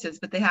experiences,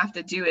 but they have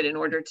to do it in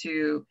order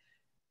to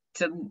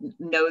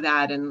know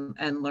that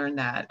and learn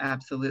that.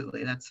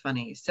 Absolutely. That's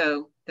funny.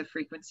 So the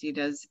frequency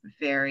does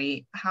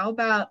vary. How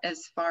about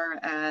as far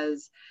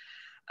as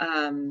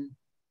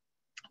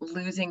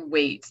losing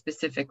weight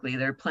specifically?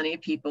 There are plenty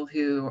of people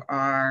who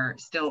are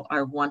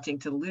wanting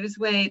to lose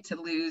weight,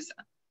 to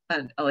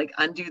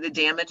undo the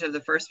damage of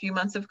the first few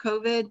months of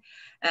COVID,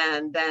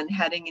 and then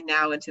heading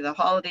now into the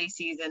holiday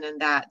season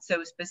and that.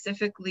 So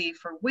specifically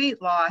for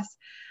weight loss,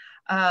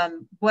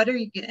 what are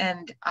you,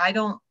 and I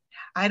don't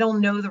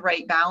know the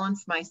right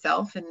balance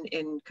myself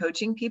in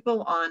coaching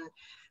people on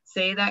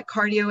say that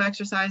cardio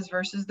exercise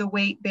versus the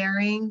weight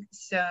bearing.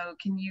 So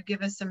can you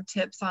give us some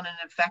tips on an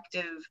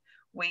effective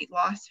weight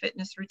loss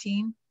fitness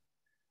routine?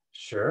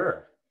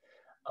 Sure.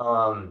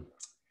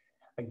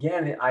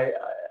 Again,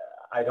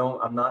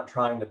 I'm not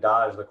trying to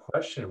dodge the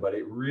question, but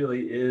it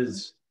really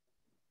is,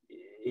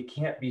 it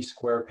can't be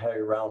square peg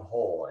round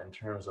hole in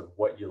terms of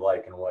what you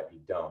like and what you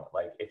don't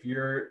like.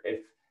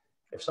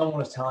 If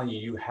someone is telling you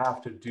you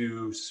have to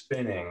do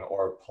spinning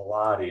or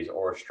Pilates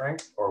or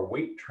strength or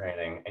weight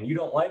training and you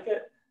don't like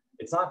it,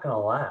 it's not going to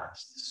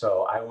last.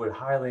 So I would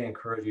highly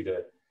encourage you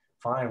to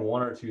find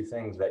one or two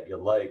things that you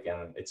like,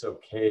 and it's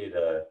okay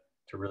to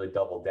really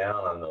double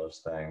down on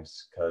those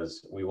things,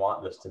 because we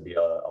want this to be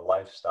a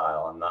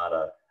lifestyle and not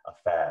a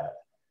fad.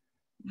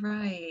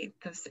 Right.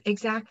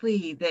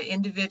 Exactly. The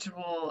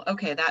individual.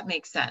 Okay, that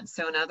makes sense.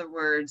 So in other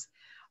words,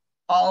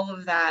 all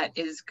of that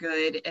is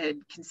good,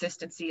 and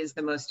consistency is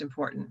the most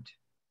important.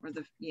 Or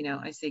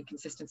I say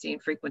consistency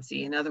and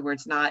frequency. In other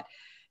words, not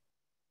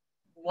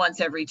once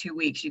every 2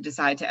 weeks you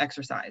decide to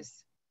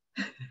exercise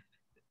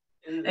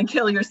and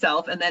kill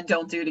yourself and then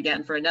don't do it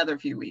again for another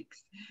few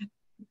weeks.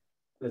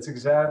 That's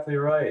exactly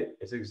right.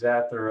 It's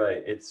exactly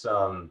right. It's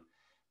I'm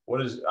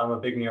a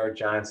big New York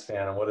Giants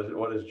fan, and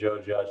what does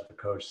Joe Judge, the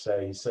coach,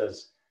 say? He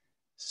says,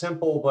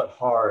 simple but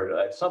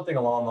hard, something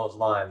along those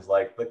lines.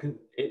 Like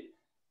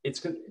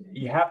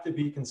you have to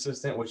be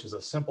consistent, which is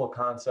a simple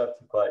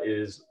concept, but it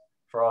is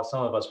for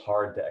some of us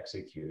hard to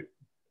execute.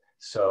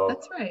 So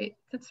that's right.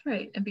 That's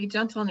right. And be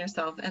gentle on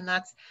yourself. And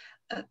that's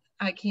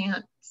I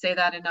can't say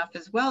that enough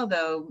as well,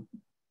 though.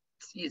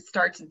 It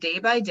starts day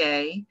by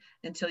day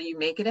until you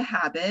make it a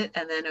habit,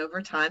 and then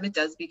over time it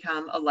does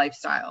become a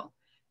lifestyle.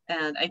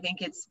 And I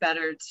think it's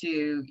better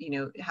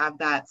to have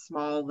that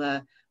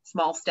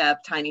small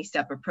step, tiny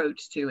step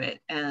approach to it.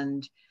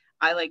 And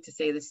I like to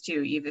say this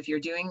too, even if you're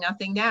doing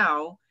nothing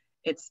now,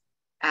 it's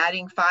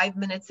adding 5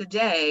 minutes a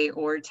day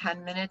or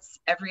 10 minutes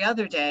every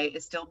other day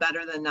is still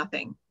better than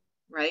nothing,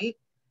 right?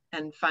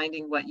 And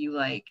finding what you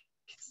like.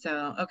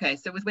 So, okay.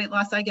 So with weight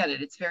loss, I get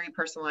it. It's very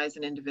personalized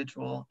and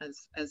individual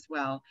as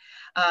well.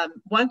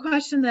 One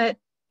question that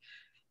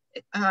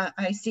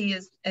I see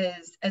is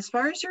as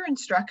far as your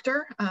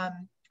instructor,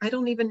 I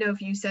don't even know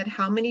if you said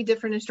how many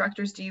different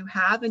instructors do you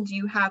have, and do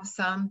you have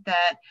some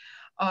that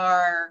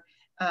are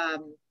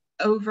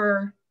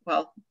over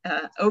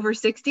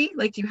 60?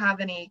 Like, do you have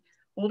any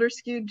older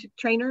skewed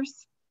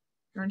trainers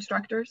or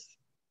instructors?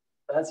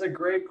 That's a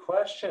great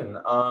question.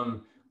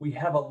 We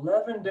have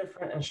 11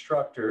 different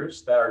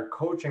instructors that are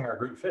coaching our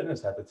group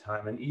fitness at the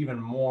time, and even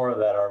more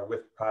that are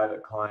with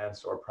private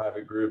clients or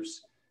private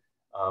groups.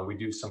 We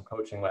do some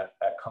coaching at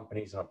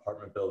companies and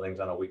apartment buildings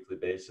on a weekly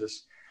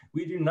basis.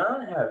 We do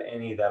not have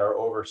any that are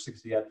over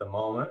 60 at the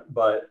moment,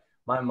 but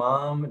my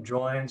mom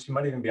joins. She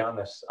might even be on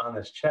this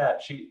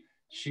chat. She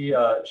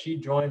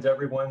joins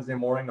every Wednesday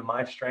morning to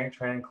my strength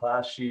training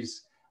class.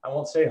 I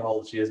won't say how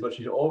old she is, but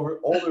she's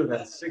older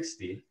than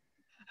 60.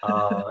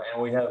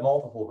 And we have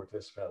multiple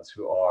participants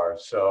who are.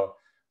 So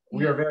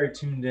we are very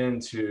tuned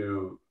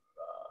into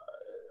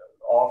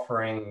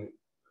offering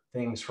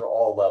things for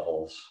all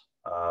levels.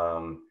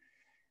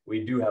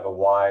 We do have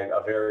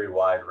a very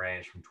wide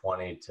range from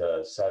 20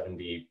 to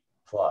 70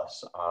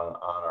 plus on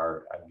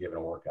our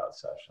given workout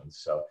sessions.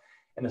 So,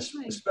 and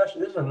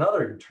especially, there's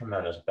another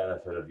tremendous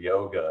benefit of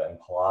yoga and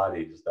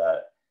Pilates,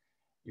 that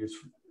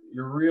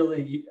you're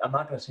really, I'm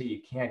not going to say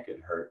you can't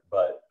get hurt,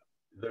 but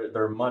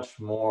they're much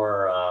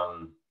more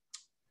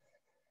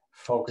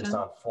focused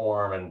on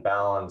form and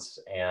balance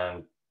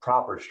and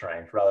proper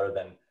strength, rather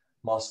than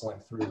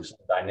muscling through some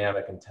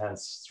dynamic,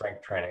 intense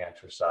strength training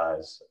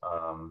exercise.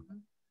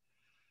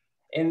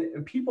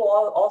 And people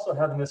also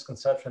have the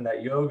misconception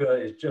that yoga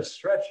is just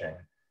stretching.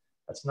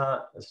 It's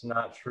not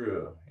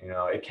true.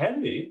 It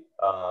can be,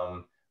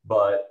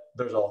 but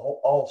there's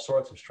all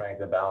sorts of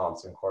strength and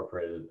balance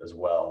incorporated as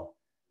well.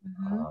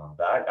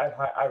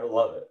 I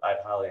love it. I'd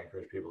highly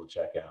encourage people to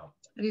check out.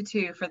 I do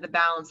too, for the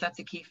balance. That's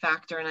a key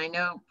factor. And I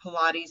know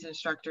Pilates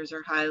instructors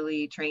are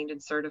highly trained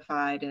and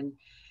certified. And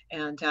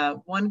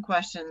one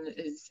question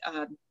is,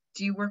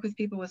 do you work with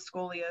people with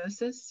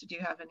scoliosis? Do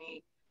you have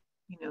any,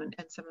 and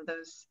some of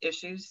those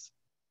issues?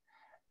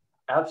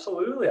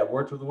 Absolutely. I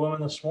worked with a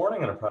woman this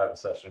morning in a private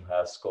session who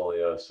has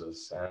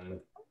scoliosis, and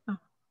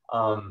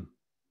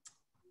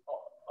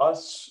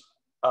us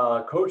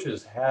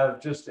coaches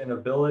have just an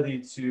ability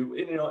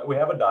to, we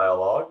have a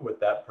dialogue with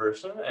that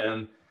person,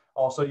 and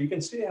also you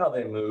can see how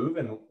they move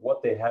and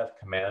what they have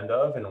command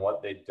of and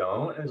what they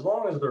don't. And as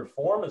long as their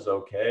form is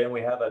okay and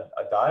we have a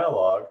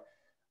dialogue,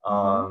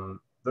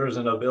 there's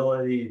an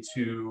ability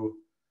to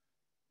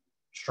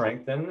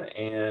strengthen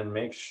and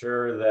make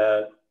sure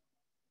that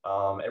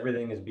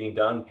everything is being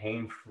done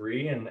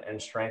pain-free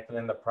and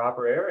strengthening the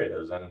proper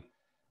areas. And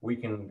we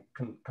can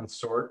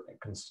consort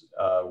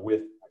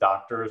with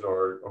doctors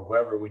or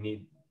whoever we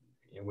need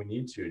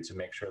to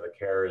make sure the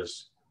care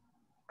is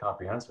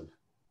comprehensive.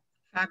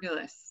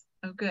 Fabulous.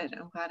 Oh, good.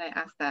 I'm glad I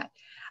asked that.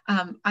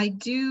 I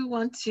do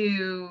want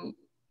to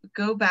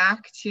go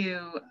back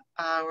to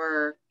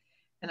our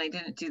and I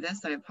didn't do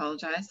this, I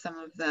apologize, some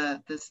of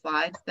the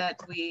slides that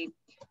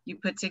you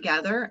put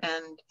together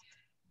and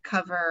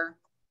cover,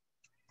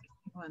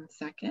 1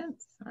 second,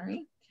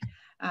 sorry.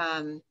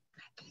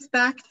 Just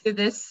back to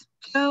this,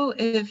 Joe,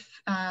 if,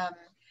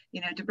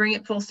 you know, to bring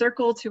it full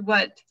circle to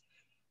what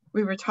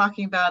we were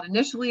talking about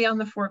initially on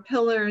the 4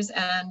 pillars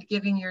and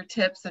giving your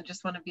tips. I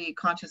just want to be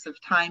conscious of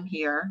time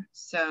here.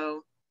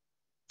 So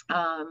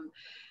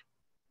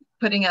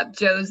putting up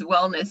Joe's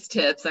wellness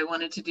tips, I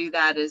wanted to do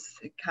that as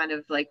kind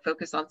of like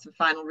focus on some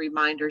final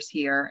reminders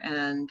here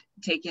and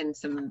take in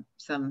some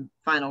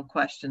final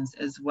questions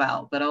as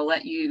well. But I'll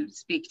let you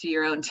speak to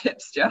your own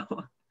tips, Joe.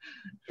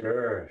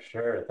 Sure.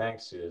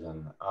 Thanks,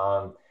 Susan.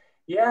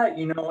 Yeah,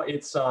 you know,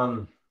 it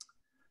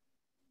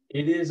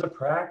is a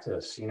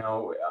practice. You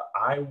know,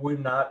 I would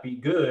not be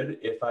good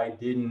if I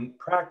didn't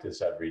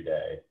practice every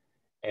day.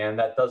 And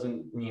that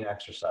doesn't mean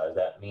exercise.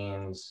 That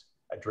means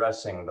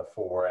addressing the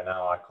 4, and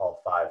now I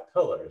call 5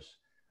 pillars.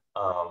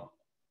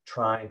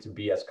 Trying to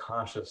be as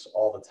conscious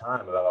all the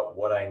time about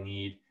what I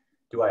need.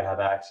 Do I have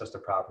access to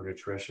proper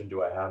nutrition?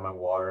 Do I have my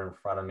water in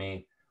front of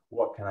me?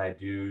 What can I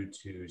do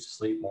to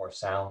sleep more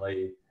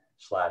soundly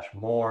 /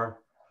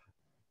 more?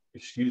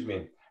 Excuse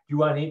me.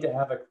 Do I need to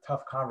have a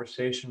tough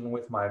conversation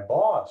with my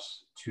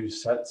boss to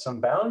set some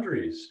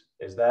boundaries?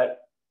 Is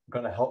that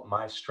going to help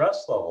my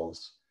stress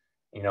levels,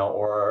 you know,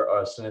 or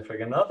a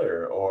significant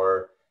other,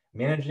 or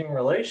managing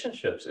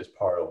relationships is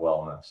part of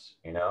wellness,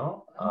 you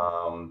know?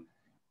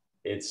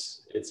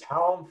 It's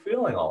how I'm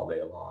feeling all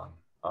day long.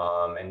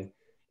 And,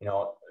 you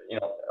know,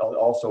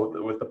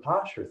 also with the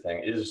posture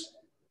thing, is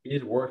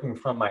working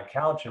from my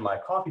couch and my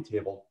coffee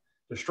table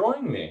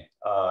destroying me,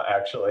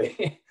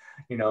 actually?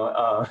 You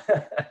know,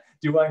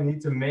 do I need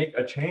to make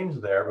a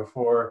change there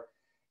before,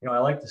 you know, I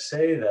like to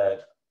say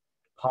that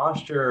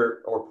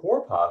posture or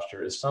poor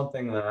posture is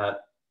something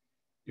that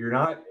you're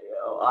not,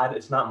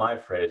 it's not my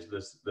phrase.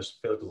 This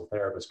physical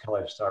therapist,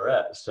 Kelly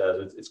Starrett,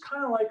 says it's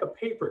kind of like a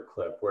paper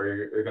clip where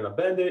you're going to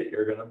bend it,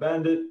 you're going to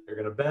bend it, you're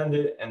going to bend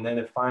it, and then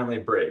it finally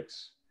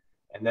breaks,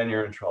 and then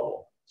you're in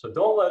trouble. So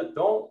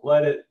don't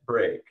let it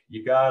break.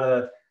 You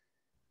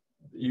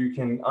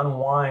can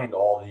unwind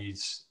all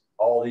these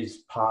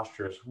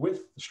postures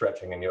with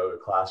stretching and yoga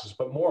classes,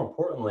 but more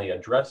importantly,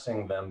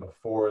 addressing them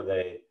before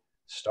they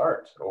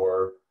start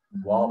or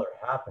while they're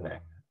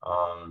happening.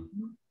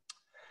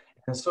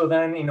 And so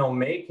then, you know,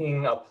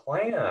 making a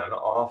plan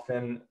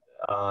often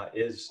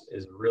is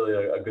really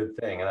a good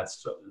thing. And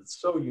it's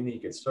so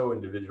unique. It's so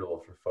individual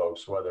for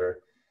folks, whether,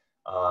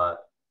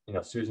 you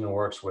know, Susan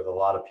works with a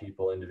lot of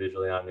people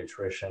individually on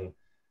nutrition.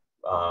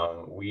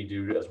 We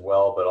do as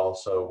well, but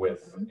also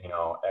with, you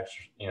know,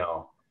 extra, you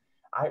know,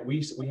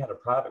 we had a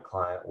private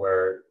client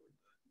where,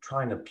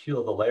 trying to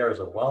peel the layers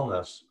of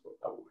wellness,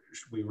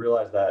 we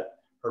realized that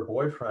her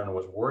boyfriend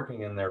was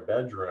working in their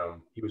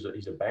bedroom.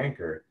 He's a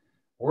banker,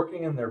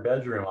 working in their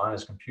bedroom on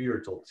his computer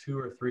till 2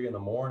 or 3 in the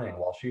morning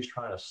while she's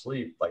trying to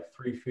sleep like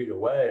 3 feet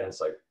away. And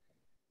it's like,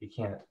 he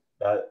can't,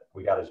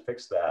 we got to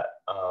fix that.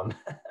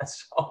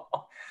 So,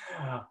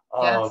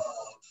 yes,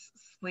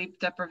 sleep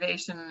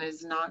deprivation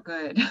is not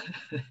good.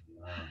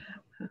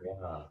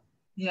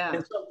 Yeah.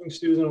 It's something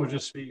Susan was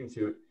just speaking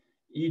to.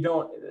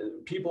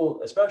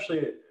 People,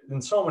 especially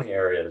in so many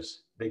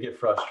areas, they get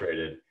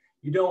frustrated.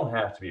 You don't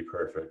have to be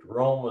perfect.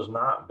 Rome was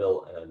not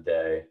built in a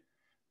day,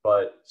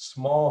 but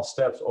small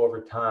steps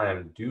over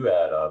time do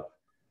add up.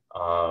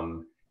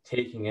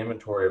 Taking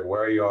inventory of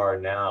where you are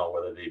now,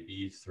 whether they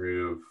be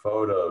through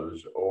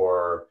photos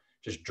or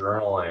just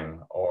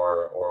journaling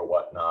or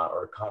whatnot,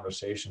 or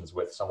conversations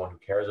with someone who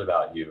cares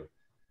about you.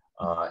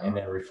 And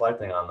then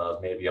reflecting on those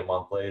maybe a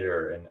month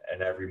later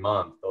and every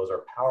month. Those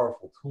are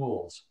powerful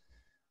tools.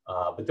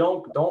 But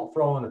don't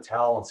throw in the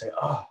towel and say,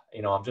 oh,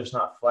 you know, I'm just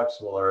not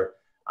flexible, or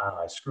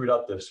I screwed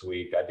up this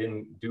week. I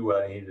didn't do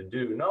what I needed to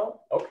do.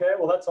 No, okay,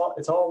 well, that's all.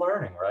 It's all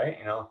learning, right?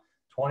 You know,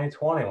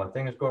 2020, when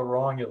things go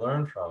wrong, you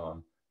learn from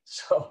them.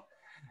 So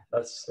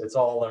it's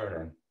all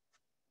learning.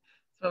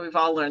 So we've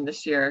all learned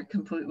this year.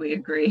 Completely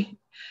agree.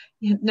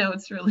 No,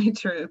 it's really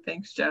true.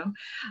 Thanks, Joe.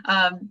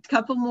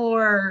 Couple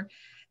more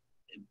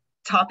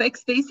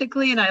topics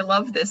basically, and I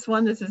love this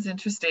one. This is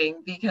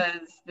interesting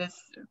because this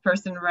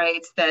person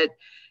writes that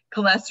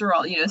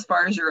cholesterol, you know, as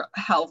far as your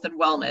health and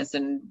wellness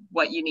and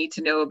what you need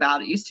to know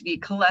about, it used to be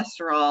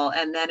cholesterol,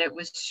 and then it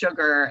was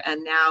sugar,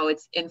 and now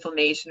it's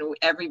inflammation.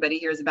 Everybody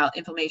hears about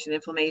inflammation.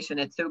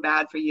 It's so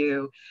bad for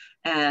you.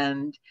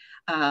 And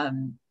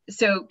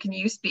so can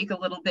you speak a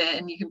little bit,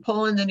 and you can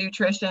pull in the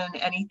nutrition,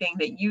 anything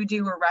that you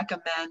do or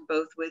recommend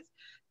both with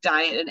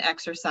diet and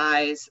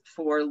exercise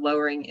for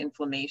lowering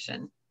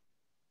inflammation?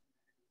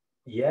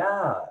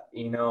 Yeah,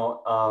 you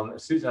know,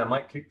 Susan, I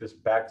might kick this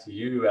back to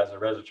you as a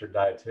registered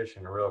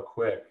dietitian real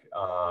quick.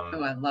 Oh,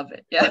 I love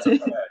it. Yeah. That's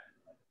okay.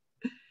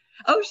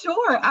 Oh,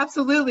 sure.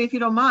 Absolutely. If you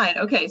don't mind.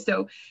 Okay.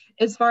 So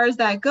as far as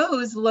that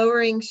goes,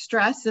 lowering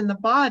stress in the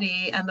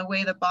body and the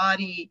way the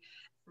body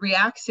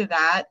reacts to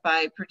that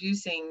by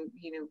producing,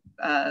 you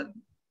know,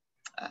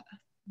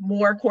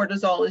 more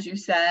cortisol, as you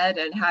said,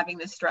 and having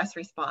the stress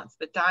response.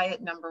 But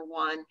diet, number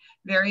one,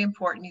 very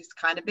important. It's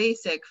kind of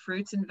basic.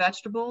 Fruits and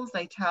vegetables,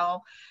 I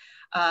tell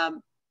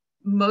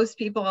most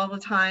people all the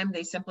time,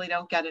 they simply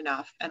don't get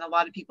enough. And a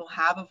lot of people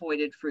have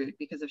avoided fruit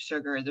because of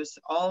sugar. There's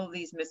all of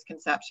these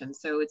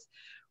misconceptions. So it's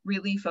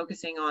really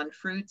focusing on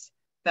fruits,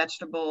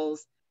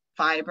 vegetables,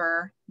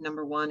 fiber,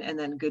 number one, and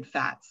then good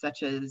fats,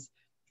 such as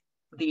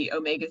the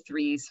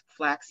omega-3s,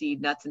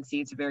 flaxseed, nuts and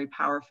seeds are very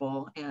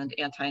powerful and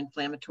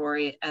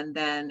anti-inflammatory. And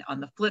then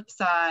on the flip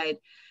side,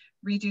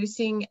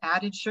 reducing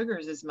added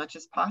sugars as much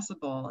as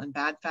possible and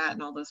bad fat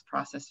and all those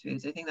processed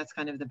foods. I think that's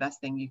kind of the best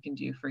thing you can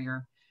do for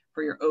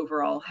your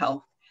overall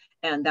health.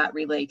 And that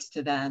relates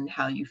to then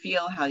how you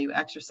feel, how you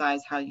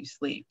exercise, how you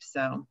sleep.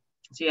 So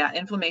yeah,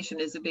 inflammation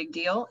is a big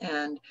deal,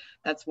 and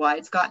that's why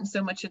it's gotten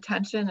so much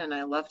attention, and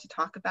I love to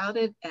talk about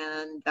it.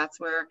 And that's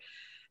where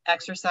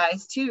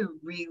exercise too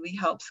really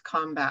helps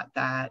combat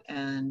that,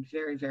 and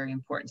very, very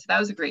important. So that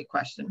was a great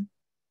question.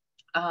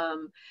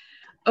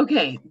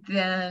 Okay,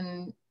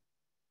 then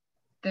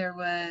there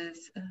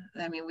was,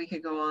 I mean, we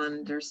could go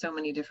on. There's so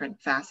many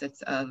different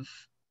facets of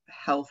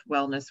health,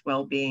 wellness,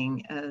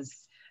 well-being,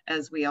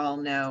 as we all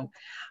know.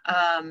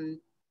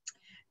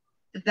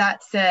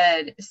 That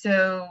said,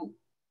 so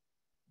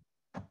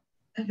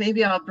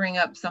maybe I'll bring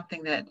up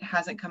something that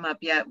hasn't come up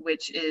yet,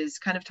 which is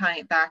kind of tying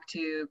it back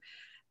to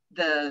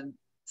the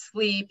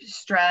sleep,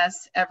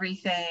 stress,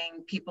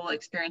 everything, people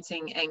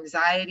experiencing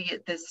anxiety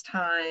at this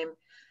time.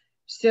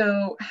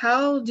 So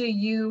how do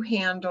you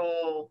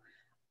handle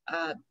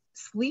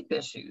sleep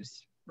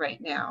issues right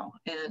now?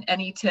 And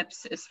any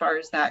tips as far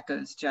as that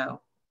goes,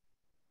 Joe?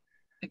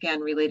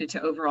 Again, related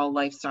to overall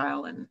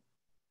lifestyle and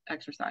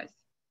exercise.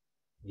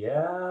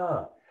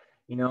 Yeah,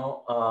 you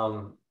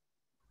know,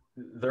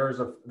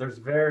 there's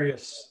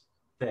various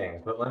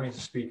things, but let me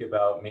speak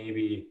about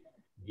maybe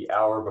the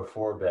hour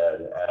before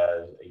bed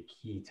as a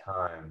key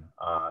time.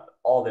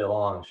 All day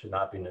long should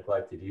not be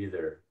neglected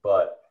either,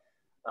 but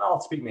I'll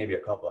speak maybe a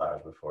couple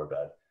hours before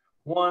bed.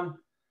 One,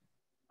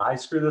 I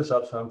screw this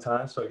up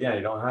sometimes, so again,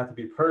 you don't have to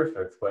be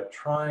perfect, but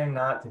trying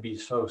not to be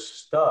so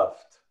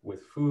stuffed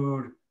with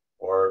food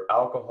or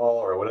alcohol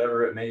or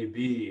whatever it may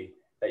be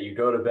that you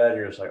go to bed and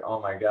you're just like,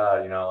 oh my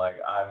God, you know, like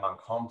I'm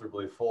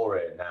uncomfortably full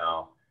right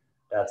now.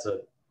 That's a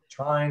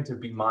trying to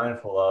be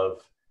mindful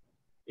of,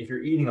 if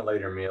you're eating a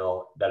later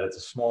meal, that it's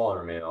a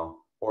smaller meal,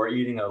 or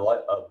eating a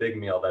big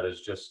meal that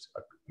is just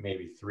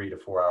maybe 3 to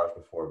 4 hours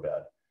before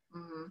bed.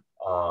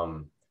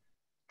 Mm-hmm.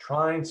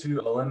 Trying to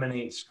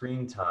eliminate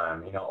screen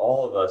time. You know,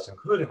 all of us,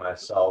 including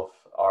myself,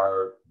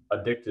 are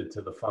addicted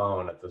to the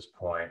phone at this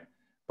point.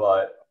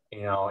 But,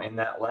 you know, in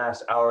that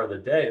last hour of the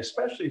day,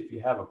 especially if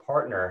you have a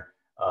partner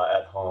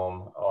at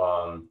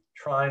home,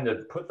 trying to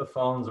put the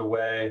phones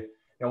away.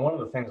 You know, one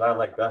of the things I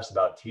like best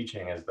about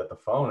teaching is that the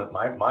phone,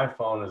 my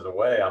phone is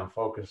away. I'm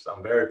focused,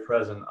 I'm very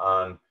present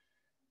on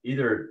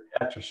either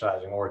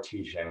exercising or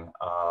teaching.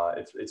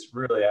 It's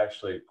really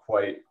actually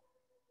quite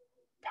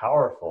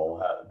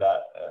powerful,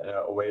 that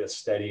a way to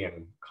steady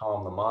and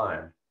calm the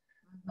mind.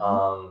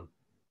 Mm-hmm.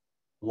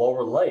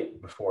 Lower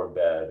light before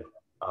bed,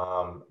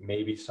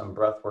 maybe some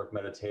breathwork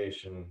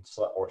meditation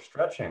or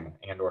stretching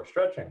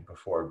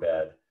before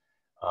bed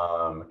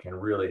can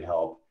really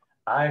help.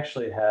 I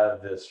actually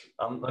have this,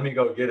 let me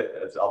go get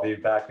it. I'll be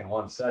back in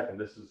 1 second.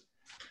 This is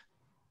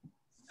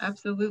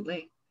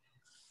absolutely.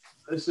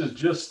 This is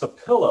just the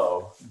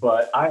pillow,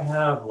 but I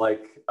have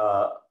like,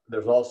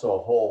 there's also a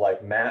whole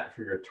like mat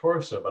for your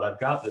torso, but I've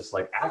got this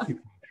like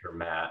acupuncture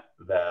mat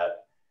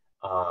that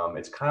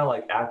it's kind of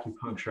like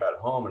acupuncture at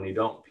home, and you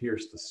don't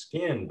pierce the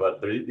skin, but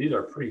these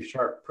are pretty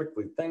sharp,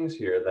 prickly things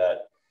here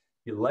that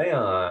you lay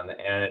on,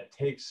 and it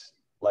takes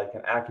like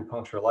an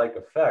acupuncture-like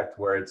effect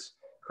where it's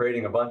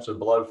creating a bunch of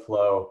blood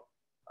flow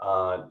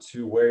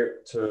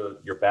to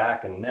your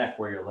back and neck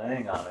where you're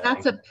laying on it.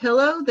 That's a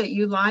pillow that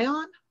you lie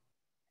on?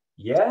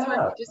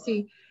 Yeah. Just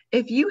see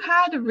if you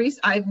had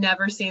I've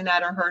never seen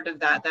that or heard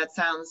of that. That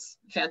sounds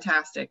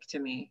fantastic to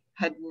me.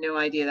 Had no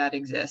idea that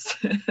exists,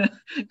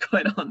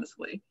 quite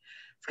honestly.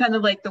 It's kind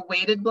of like the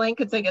weighted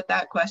blankets. I get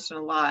that question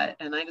a lot,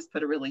 and I just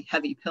put a really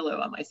heavy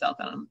pillow on myself,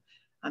 and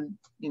I'm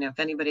you know, if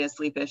anybody has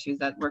sleep issues,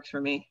 that works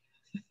for me.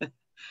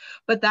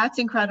 But that's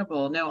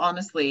incredible. No,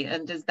 honestly.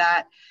 And does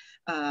that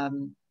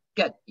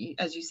get,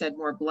 as you said,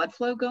 more blood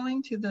flow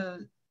going to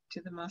the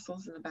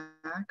muscles in the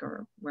back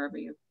or wherever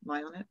you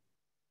lie on it?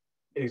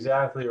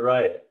 Exactly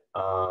right.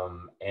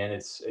 And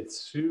it's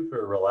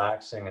super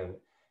relaxing,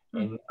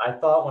 and I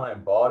thought when I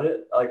bought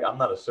it, like I'm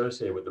not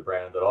associated with the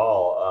brand at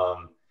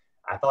all.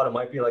 I thought it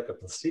might be like a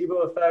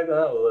placebo effect.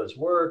 Oh, will this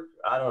work?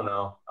 I don't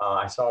know.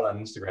 I saw it on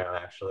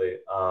Instagram actually,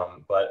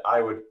 but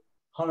I would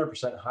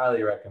 100%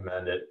 highly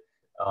recommend it.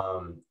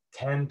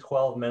 10,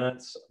 12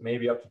 minutes,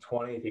 maybe up to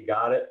 20 if you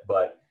got it,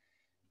 but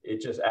it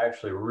just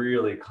actually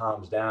really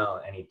calms down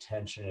any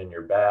tension in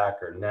your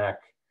back or neck.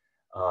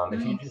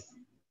 If you just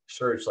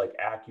search like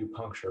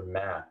acupuncture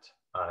mat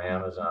on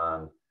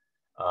Amazon,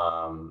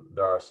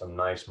 there are some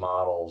nice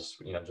models,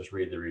 you know, just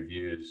read the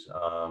reviews.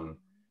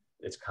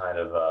 It's kind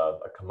of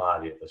a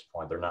commodity at this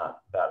point. They're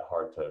not that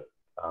hard to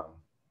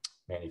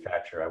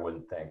manufacturer, I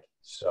wouldn't think.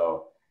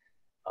 So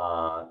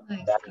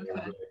Nice. that is a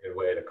Okay. really good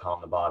way to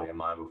calm the body and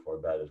mind before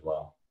bed as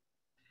well.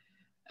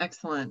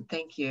 Excellent.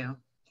 Thank you.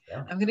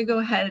 Yeah. I'm going to go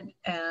ahead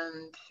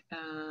and,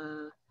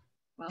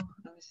 well,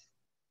 I was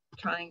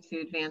trying to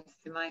advance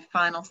to my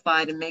final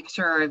slide and make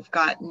sure I've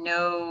got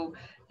no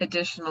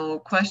additional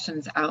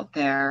questions out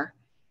there.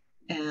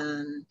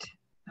 And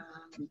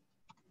I'm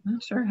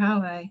not sure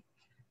how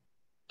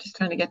just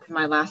trying to get to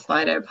my last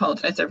slide. I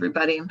apologize,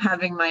 everybody. I'm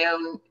having my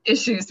own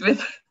issues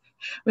with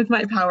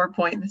my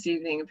PowerPoint this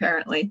evening,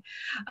 apparently.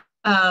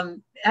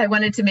 I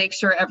wanted to make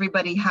sure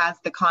everybody has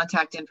the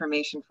contact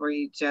information for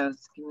you, Joe.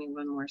 So give me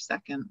one more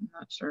second. I'm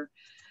not sure.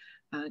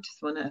 I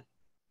just want to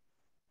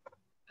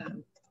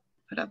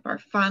put up our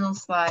final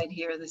slide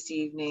here this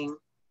evening.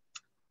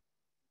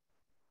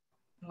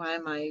 Why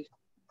am I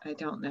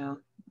don't know.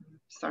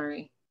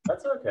 Sorry.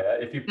 That's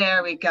okay.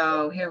 There we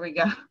go. Here we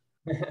go.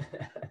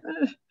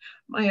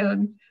 My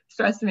own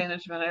stress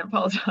management. I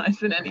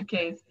apologize in any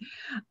case.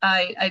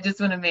 I just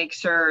want to make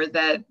sure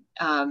that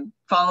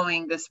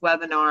following this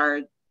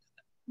webinar,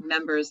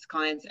 members,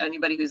 clients,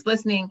 anybody who's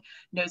listening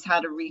knows how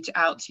to reach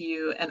out to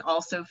you and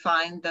also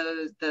find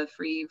the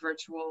free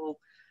virtual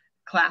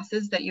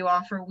classes that you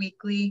offer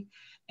weekly.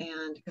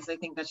 And because I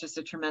think that's just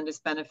a tremendous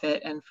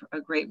benefit and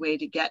a great way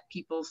to get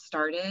people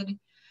started.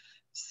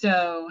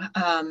 So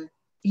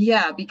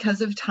yeah,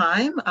 because of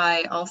time,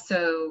 I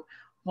also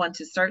want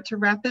to start to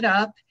wrap it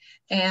up,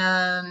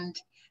 and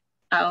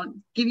I'll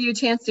give you a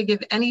chance to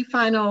give any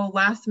final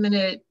last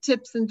minute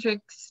tips and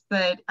tricks,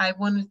 but I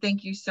want to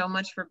thank you so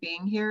much for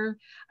being here.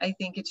 I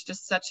think it's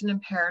just such an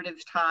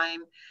imperative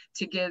time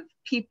to give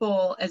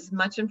people as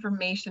much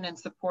information and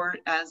support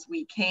as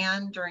we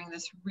can during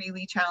this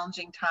really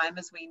challenging time,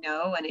 as we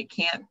know, and it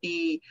can't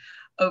be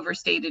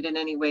overstated in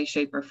any way,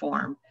 shape, or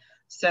form.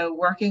 So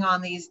working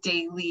on these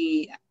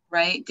daily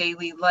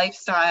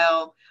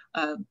lifestyle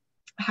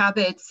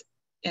habits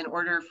in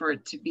order for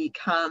it to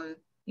become,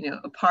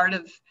 a part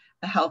of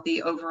a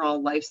healthy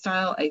overall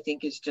lifestyle, I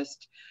think is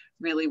just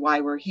really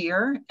why we're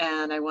here.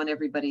 And I want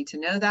everybody to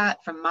know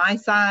that. From my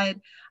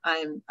side,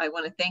 I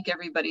want to thank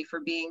everybody for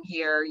being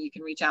here. You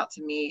can reach out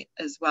to me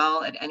as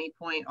well at any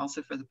point,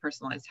 also for the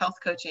personalized health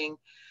coaching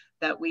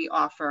that we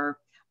offer.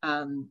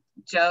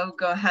 Joe,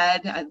 go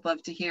ahead. I'd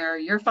love to hear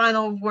your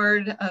final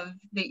word of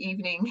the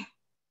evening.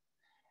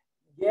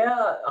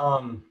 Yeah,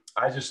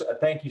 I just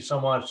thank you so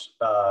much,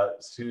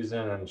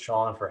 Susan and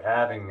Sean, for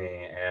having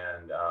me.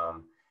 And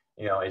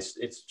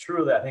it's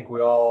true that I think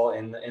we all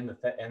in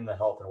the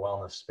health and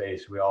wellness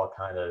space, we all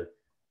kind of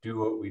do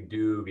what we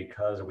do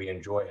because we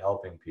enjoy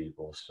helping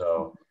people.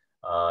 So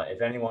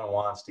if anyone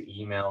wants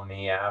to email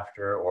me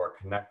after or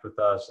connect with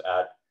us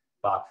at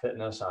Bach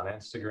Fitness on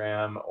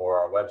Instagram, or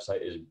our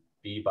website is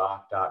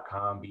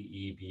bebach.com,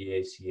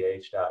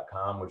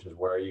 BEBACH.com, which is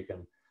where you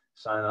can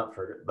sign up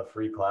for the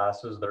free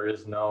classes. There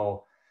is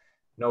no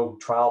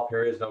trial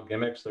periods, no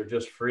gimmicks. They're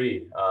just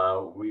free.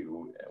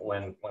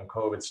 When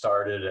COVID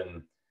started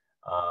and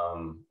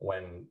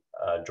when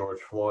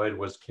George Floyd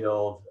was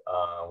killed,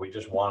 we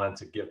just wanted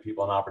to give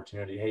people an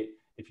opportunity. Hey,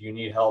 if you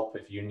need help,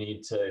 if you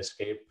need to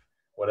escape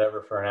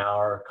whatever for an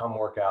hour, come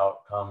work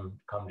out, come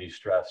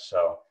de-stress.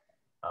 So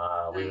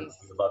we would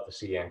love to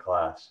see you in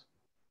class.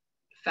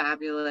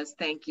 Fabulous.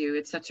 Thank you.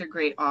 It's such a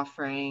great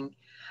offering.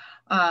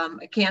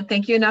 I can't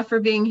thank you enough for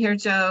being here,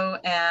 Joe.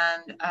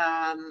 And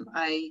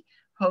I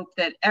hope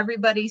that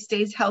everybody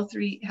stays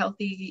healthy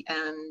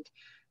and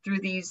through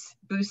these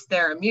boosts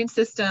their immune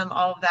system,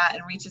 all of that,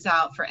 and reaches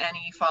out for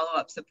any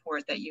follow-up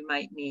support that you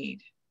might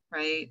need,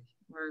 right?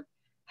 We're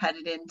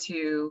headed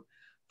into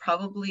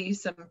probably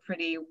some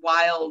pretty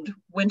wild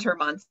winter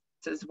months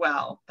as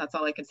well. That's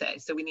all I can say.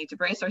 So we need to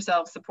brace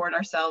ourselves, support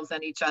ourselves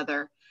and each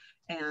other.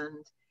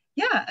 And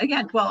yeah,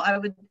 again, well, I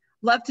would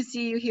love to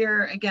see you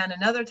here again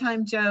another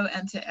time, Joe,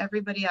 and to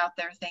everybody out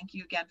there, thank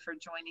you again for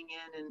joining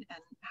in, and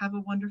have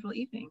a wonderful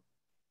evening.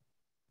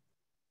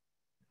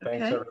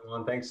 Thanks,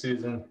 everyone. Thanks,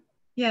 Susan.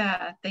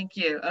 Yeah, thank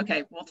you.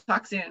 Okay, we'll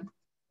talk soon.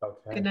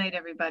 Okay. Good night,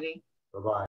 everybody. Bye-bye.